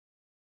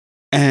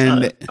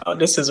 And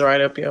this is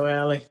right up your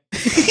alley.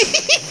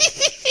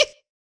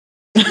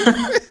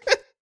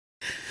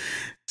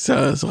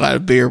 So it's a lot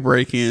of bear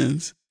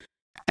break-ins.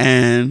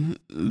 And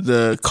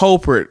the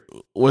culprit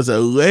was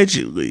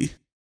allegedly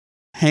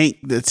Hank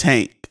the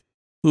Tank,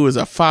 who was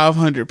a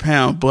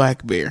 500-pound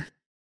black bear.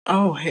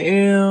 Oh,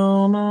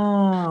 hell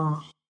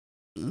no.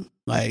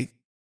 Like,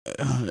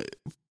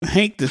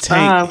 Hank the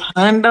Tank.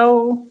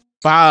 500?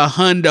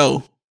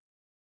 500.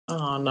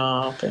 Oh,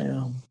 no,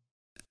 fam.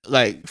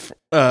 Like,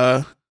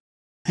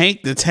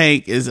 Hank the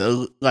Tank is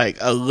a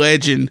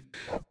legend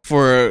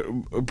for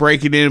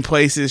breaking in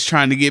places,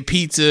 trying to get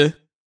pizza.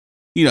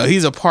 You know,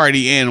 he's a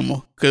party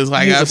animal. Because,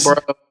 like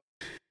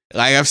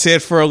I've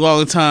said for a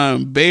long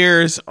time,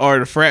 bears are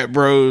the frat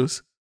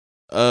bros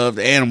of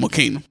the animal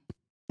kingdom.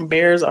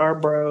 Bears are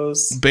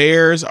bros.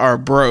 Bears are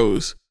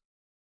bros.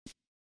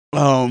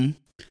 So,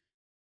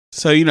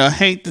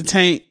 Hank the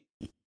Tank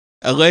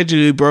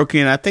allegedly broke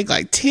in, I think,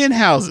 like 10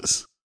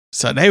 houses.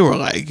 So they were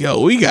like, yo,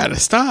 we gotta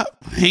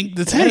stop Hank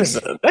the Tank.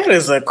 That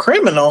is a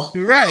criminal.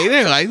 Right.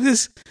 They're like,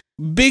 this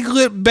big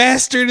lip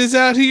bastard is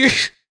out here.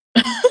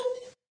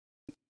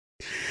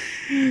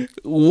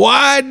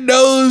 Wide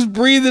nose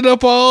breathing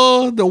up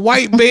all the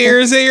white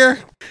bear's air.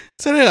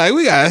 So they're like,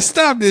 we gotta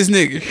stop this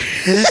nigga.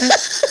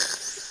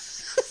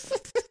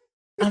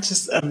 Not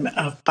just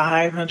a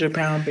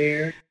 500-pound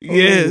bear.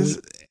 Yes.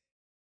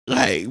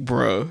 Like,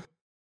 bro.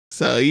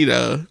 So, he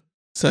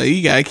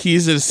got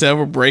accused of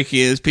several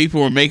break-ins. People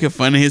were making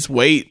fun of his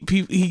weight.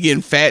 He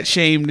getting fat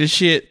shamed and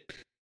shit.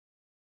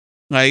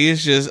 Like,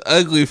 it's just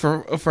ugly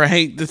for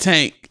Hank the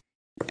Tank.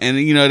 And,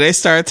 they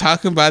started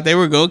talking about they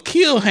were going to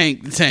kill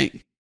Hank the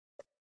Tank.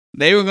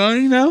 They were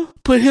going to,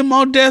 put him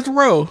on death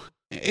row.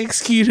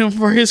 Execute him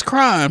for his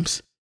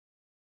crimes.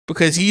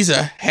 Because he's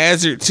a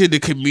hazard to the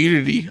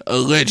community,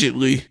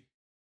 allegedly.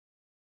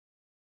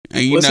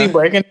 And, was he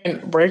breaking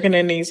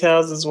in these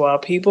houses while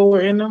people were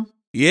in them?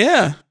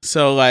 Yeah.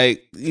 So,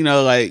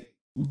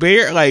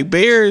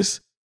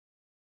 bears,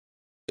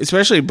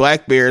 especially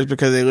black bears,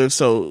 because they live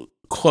so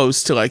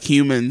close to,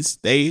 humans,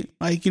 they,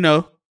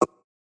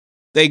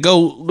 they go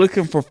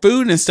looking for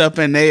food and stuff,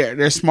 and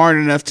they're smart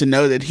enough to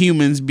know that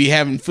humans be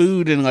having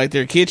food in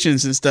their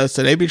kitchens and stuff,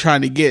 so they be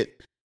trying to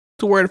get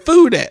to where the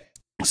food at.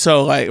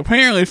 So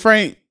apparently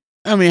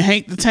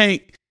Hank the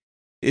Tank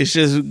is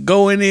just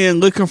going in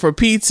looking for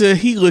pizza.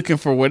 He looking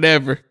for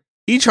whatever.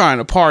 He trying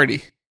to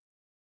party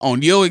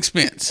on your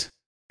expense.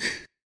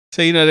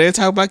 So they're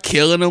talking about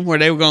killing him, where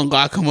they were gonna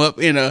lock him up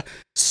in a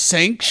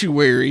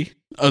sanctuary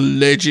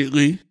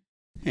allegedly,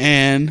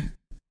 and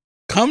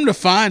come to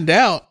find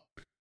out,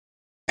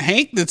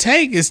 Hank the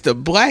Tank is the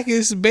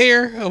blackest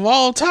bear of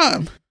all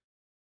time.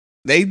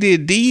 They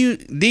did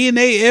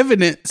DNA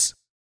evidence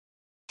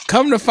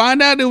Come to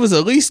find out, there was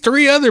at least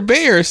 3 other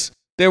bears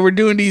that were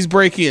doing these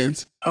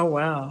break-ins. Oh,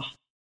 wow.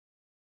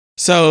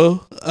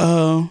 So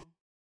it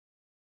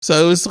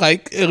was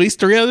like at least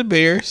 3 other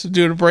bears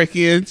doing the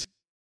break-ins.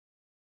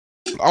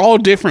 All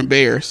different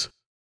bears.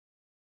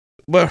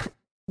 But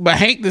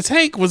Hank the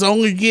Tank was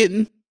only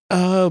getting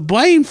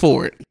blamed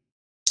for it.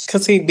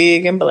 Because he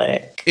big and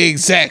black.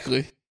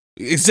 Exactly,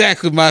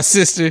 my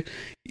sister.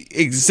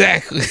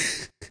 Exactly.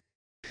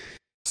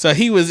 So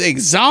he was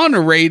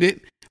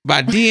exonerated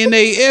by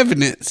DNA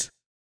evidence.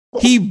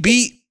 He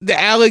beat the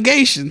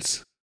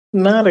allegations.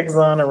 Not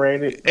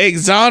exonerated.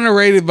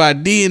 Exonerated by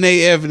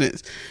DNA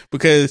evidence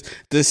because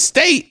the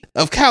state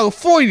of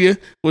California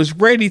was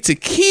ready to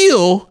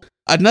kill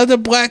another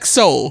black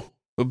soul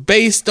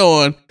based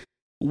on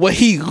what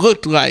he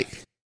looked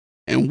like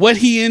and what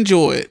he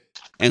enjoyed.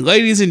 And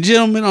ladies and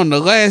gentlemen, on the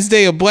last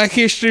day of Black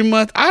History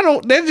Month,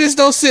 that just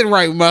don't sit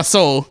right with my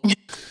soul.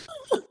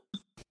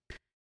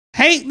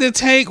 Hank the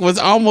Tank was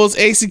almost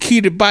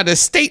executed by the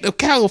state of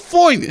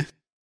California.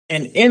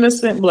 An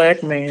innocent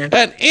black man.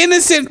 An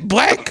innocent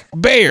black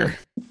bear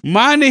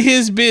minding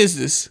his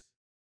business,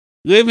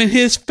 living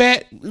his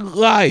fat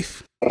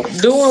life.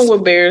 Doing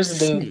what bears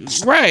do.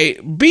 Right.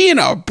 Being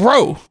a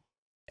bro.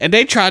 And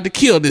they tried to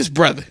kill this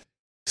brother.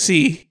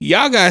 See,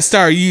 y'all gotta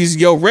start using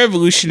your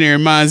revolutionary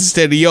minds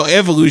instead of your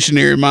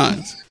evolutionary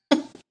minds.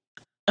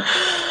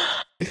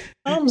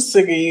 I'm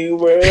sick of you,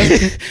 bro.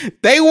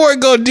 They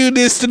weren't gonna do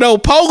this to no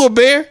polar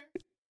bear.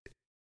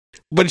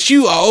 But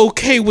you are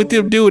okay with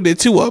them doing it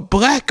to a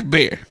black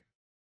bear.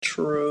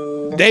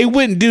 True. They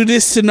wouldn't do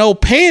this to no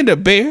panda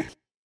bear.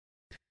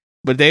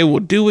 But they will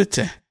do it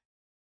to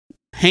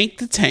Hank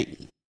the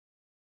Tank.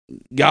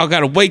 Y'all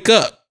gotta wake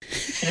up.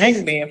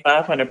 Hank being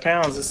 500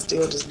 pounds is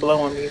still just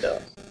blowing me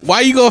though.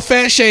 Why you gonna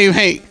fat shame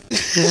Hank?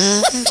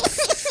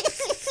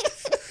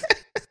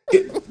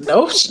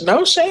 No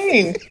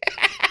shame.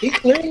 He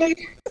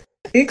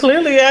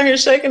clearly out here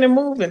shaking and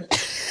moving.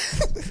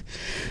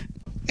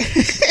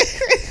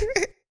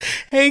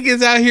 Hank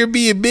is out here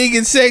being big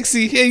and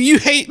sexy, and you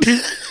hate.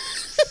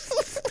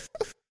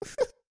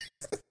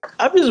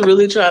 I'm just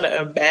really trying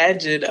to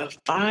imagine a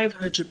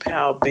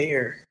 500-pound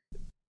bear.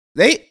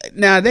 They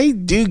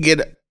do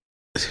get.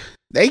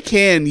 They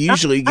can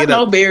usually get. I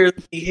know bears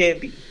be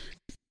heavy.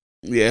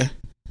 Yeah,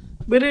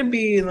 but it'd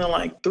be in the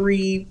like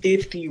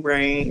 350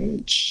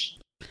 range.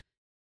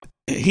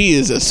 He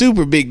is a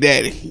super big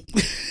daddy.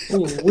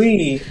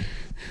 Ooh-wee.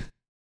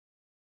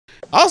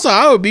 Also,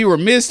 I would be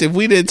remiss if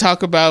we didn't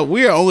talk about.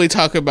 We're only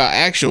talking about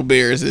actual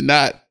bears and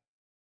not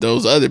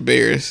those other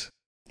bears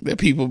that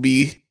people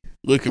be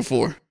looking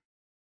for.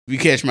 If you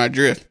catch my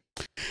drift,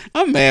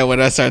 I'm mad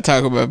when I start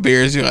talking about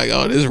bears. You're like,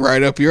 oh, this is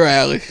right up your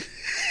alley.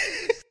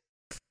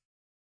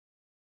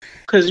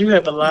 Because you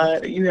have a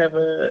lot.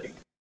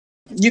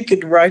 You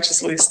could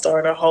righteously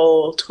start a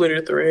whole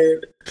Twitter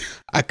thread.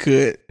 I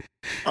could.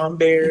 On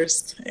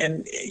bears.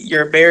 And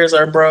your bears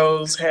are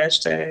bros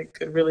hashtag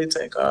could really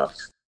take off.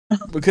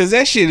 Because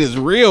that shit is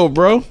real,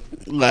 bro.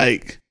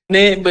 Like.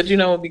 But you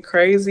know what would be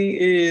crazy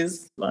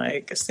is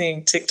like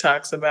seeing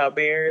TikToks about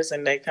bears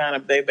and they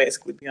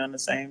basically be on the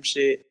same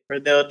shit. Or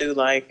they'll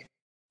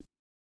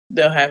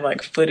have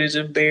like footage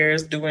of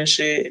bears doing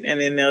shit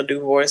and then they'll do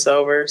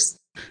voiceovers.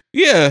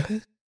 Yeah.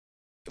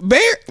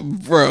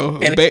 Bro.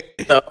 And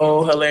it's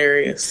so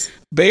hilarious.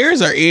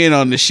 Bears are in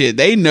on the shit.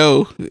 They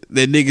know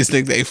that niggas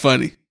think they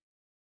funny.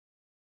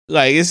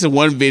 Like, it's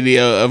one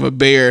video of a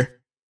bear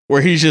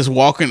where he's just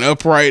walking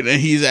upright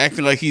and he's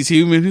acting like he's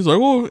human. He's like,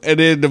 oh, and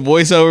then the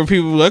voiceover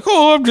people are like,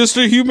 oh, I'm just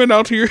a human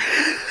out here.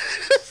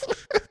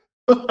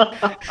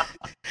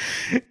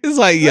 It's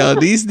like, yo,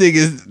 these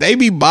niggas, they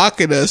be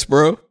mocking us,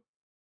 bro.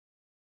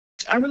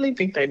 I really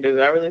think they do.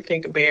 I really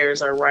think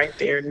bears are right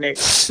there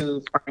next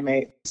to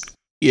primates.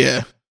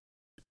 Yeah.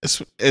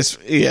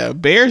 Yeah,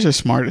 bears are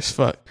smart as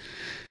fuck.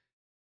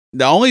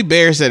 The only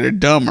bears that are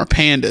dumb are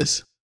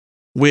pandas,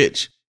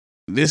 which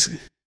I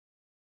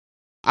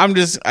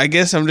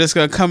guess I'm just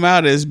gonna come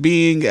out as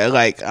being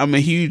like, I'm a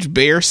huge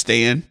bear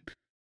stan.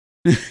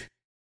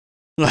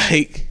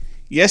 Like,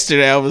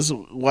 yesterday I was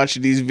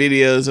watching these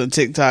videos on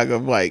TikTok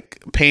of like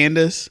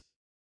pandas.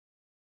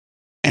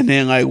 And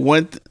then like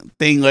one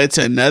thing led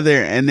to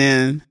another. And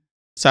then,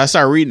 so I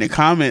started reading the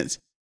comments.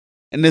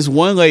 And this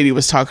one lady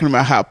was talking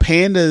about how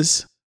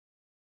pandas,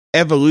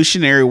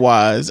 evolutionary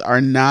wise, are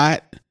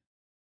not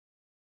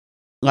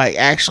like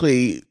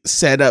actually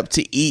set up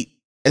to eat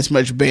as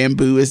much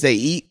bamboo as they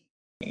eat.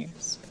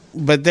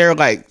 But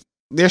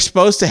they're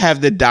supposed to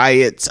have the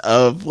diets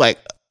of like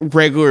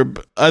regular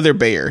other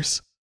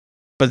bears,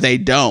 but they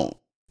don't.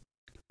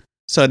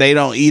 So they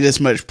don't eat as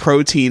much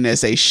protein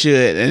as they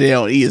should, and they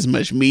don't eat as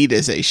much meat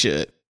as they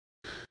should.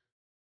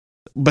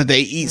 But they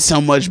eat so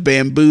much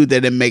bamboo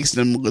that it makes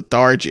them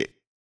lethargic.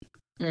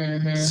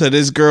 Mm-hmm. So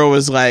this girl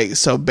was like,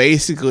 so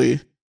basically,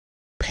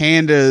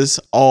 pandas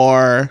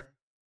are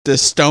the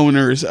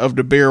stoners of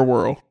the bear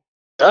world.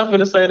 I'm going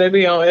to say they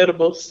be on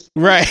edibles.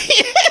 Right.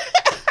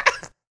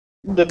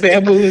 The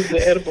bamboo is the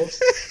edibles.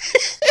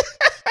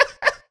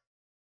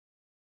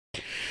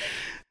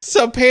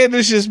 Some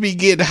pandas just be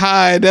getting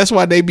high, and that's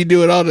why they be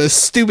doing all the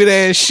stupid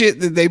ass shit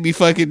that they be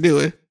fucking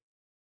doing.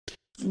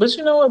 But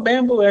you know what?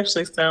 Bamboo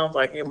actually sounds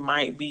like it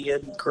might be a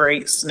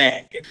great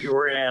snack if you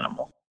were an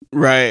animal.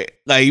 Right.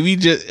 Like,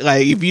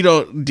 if you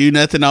don't do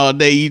nothing all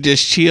day, you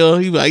just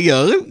chill. You be like,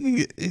 yo,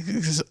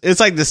 it's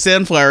like the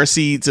sunflower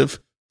seeds of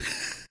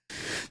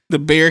the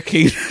Bear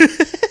King.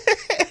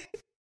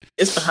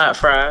 It's the hot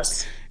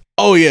fries.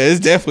 Oh, yeah,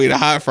 it's definitely the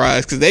hot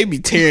fries because they be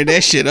tearing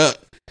that shit up.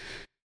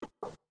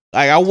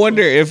 Like, I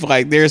wonder if,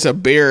 like, there's a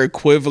bear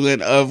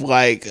equivalent of,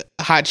 like,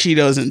 hot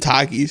Cheetos and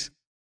Takis.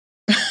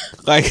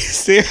 Like,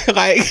 is there,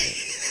 like...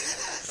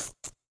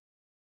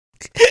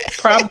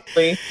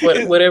 Probably.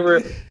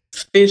 Whatever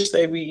fish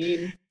they be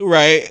eating.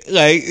 Right.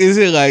 Like, is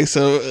it, like,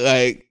 so,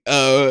 like,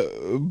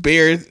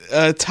 bear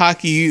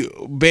Taki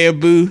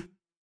bamboo?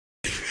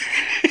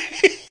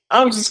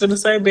 I was just going to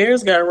say,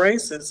 bears got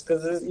races,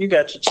 because you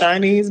got your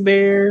Chinese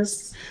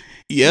bears.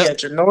 Yep. You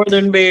got your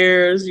northern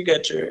bears. You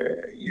got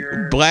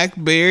your black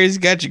bears.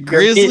 You got your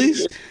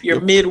grizzlies. Your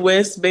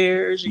Midwest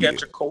bears. You got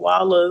your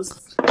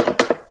koalas.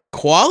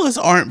 Koalas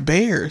aren't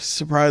bears,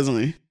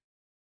 surprisingly.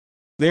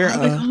 They're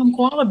they call them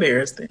koala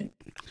bears then?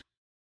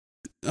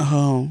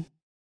 Oh.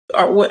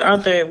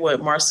 Aren't they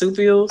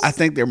marsupials? I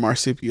think they're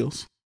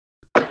marsupials.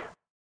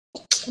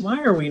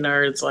 Why are we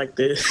nerds like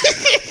this?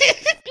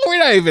 We're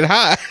not even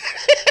high.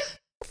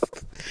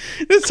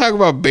 Let's talk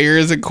about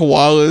bears and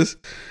koalas.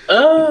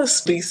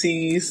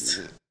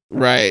 Species.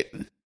 Right.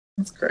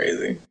 That's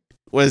crazy.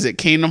 What is it?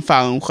 Kingdom,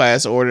 phylum,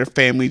 class, order,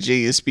 family,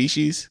 genus,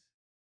 species.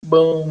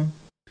 Boom.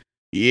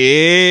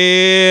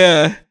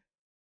 Yeah.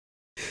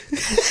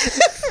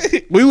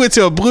 We went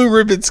to a blue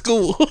ribbon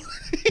school.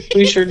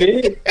 We sure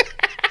did.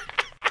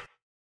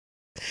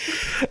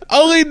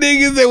 Only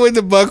niggas that went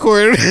to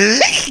Buckhorn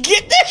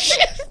get that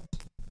shit.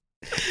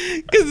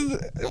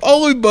 Because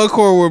only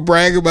Buckhorn would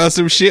brag about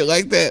some shit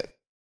like that.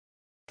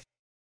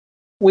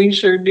 We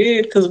sure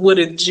did. Because what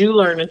did you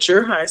learn at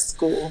your high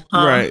school?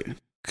 Huh? Right.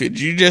 Could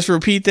you just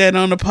repeat that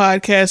on the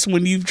podcast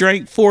when you've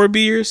drank 4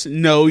 beers?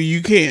 No,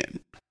 you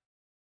can't.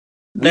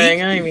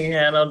 Dang, I ain't even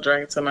had no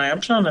drink tonight.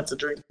 I'm trying not to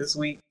drink this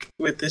week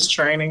with this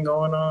training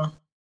going on.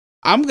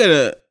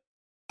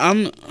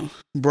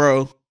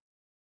 Bro,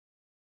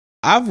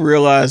 I've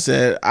realized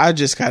that I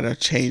just gotta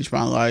change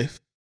my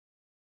life.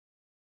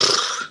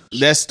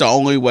 That's the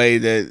only way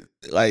that,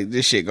 like,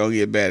 this shit gonna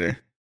get better.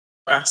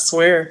 I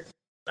swear.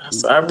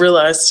 I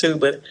realized too,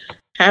 but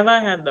have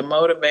I had the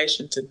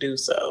motivation to do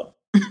so?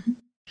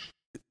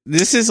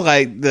 This is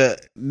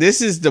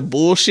the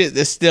bullshit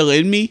that's still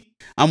in me.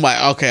 I'm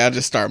like, okay, I'll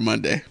just start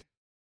Monday.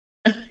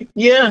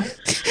 Yeah,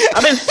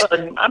 I've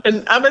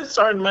been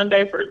starting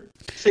Monday for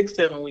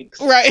 6-7 weeks.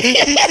 Right.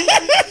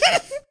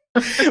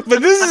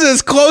 But this is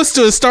as close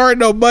to a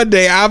starting on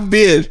Monday I've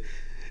been.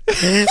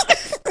 I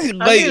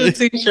need a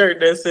t-shirt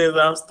that says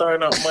I'll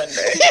start on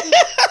Monday.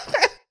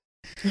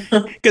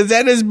 Because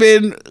that has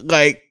been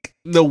like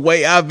the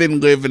way I've been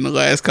living the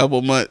last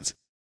couple months.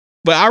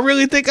 But I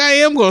really think I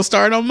am going to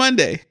start on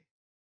Monday.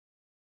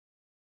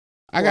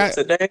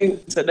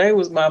 Today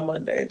was my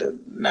Monday to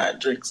not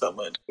drink so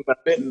much.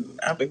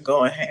 I've been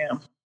going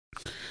ham.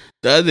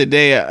 The other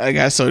day I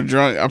got so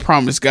drunk, I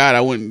promised God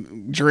I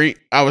wouldn't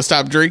drink. I would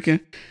stop drinking.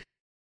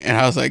 And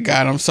I was like,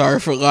 God, I'm sorry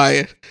for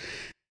lying.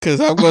 Because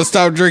I'm going to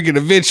stop drinking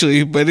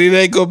eventually, but it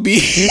ain't going to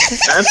be.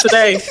 Not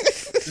today.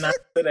 Not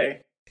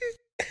today.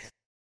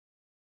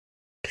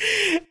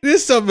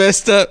 This is so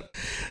messed up.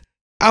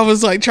 I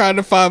was like trying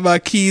to find my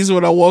keys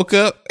when I woke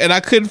up and I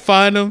couldn't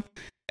find them.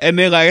 And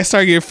then like I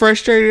started getting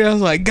frustrated. I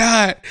was like,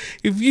 God,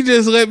 if you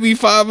just let me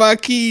find my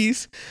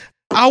keys,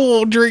 I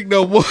won't drink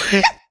no more.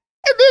 And then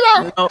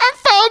I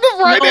found them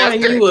right after.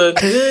 You a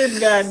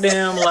good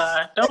goddamn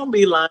lie. Don't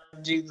be lying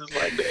to Jesus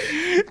like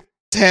that.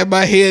 Had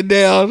my head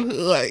down,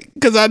 like,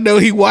 because I know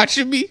he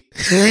watching me.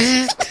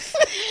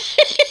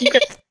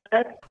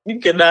 You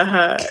cannot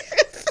hide.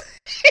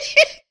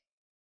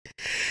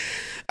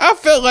 I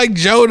felt like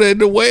Jonah in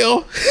the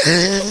whale.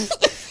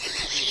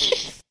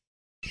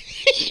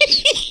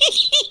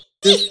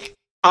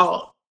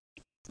 Oh.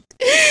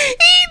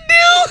 He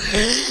knew.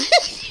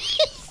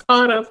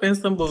 Caught up in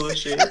some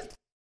bullshit.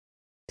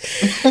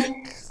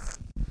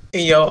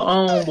 In your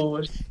own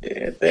bullshit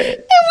at that.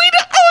 And we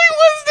the only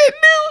ones that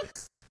knew.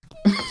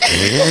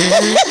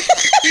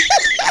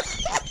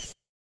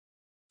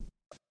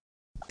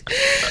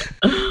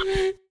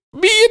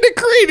 Being the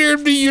creator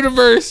of the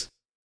universe.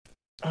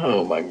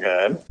 Oh my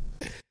God.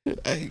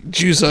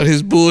 Juice on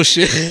his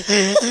bullshit.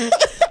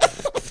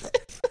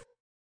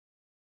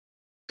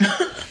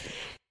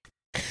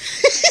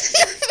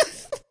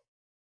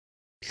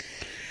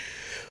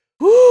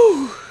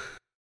 Woo.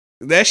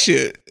 That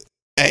shit,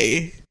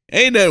 hey,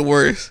 ain't nothing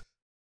worse.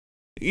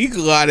 You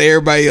can lie to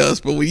everybody else,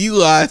 but when you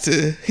lie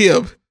to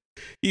him,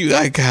 you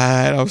like,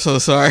 God, I'm so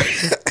sorry.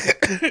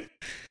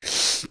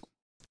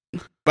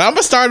 But I'm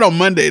gonna start on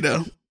Monday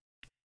though.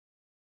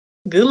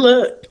 Good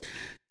luck.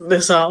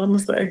 That's all I'm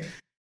gonna say.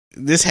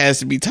 This has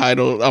to be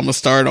titled, I'm gonna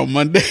start on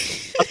Monday.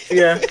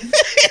 Yeah.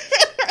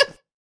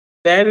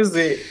 That is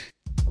it.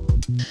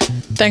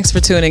 Thanks for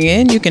tuning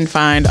in. You can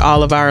find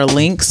all of our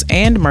links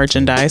and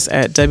merchandise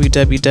at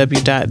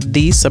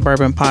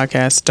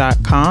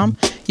www.thesuburbanpodcast.com.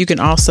 You can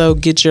also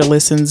get your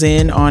listens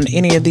in on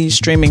any of these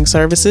streaming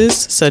services,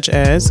 such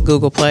as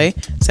Google Play,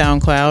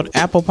 SoundCloud,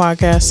 Apple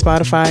Podcasts,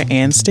 Spotify,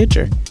 and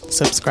Stitcher.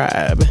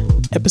 Subscribe.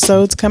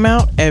 Episodes come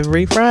out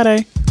every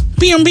Friday.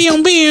 Boom,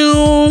 boom,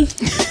 boom.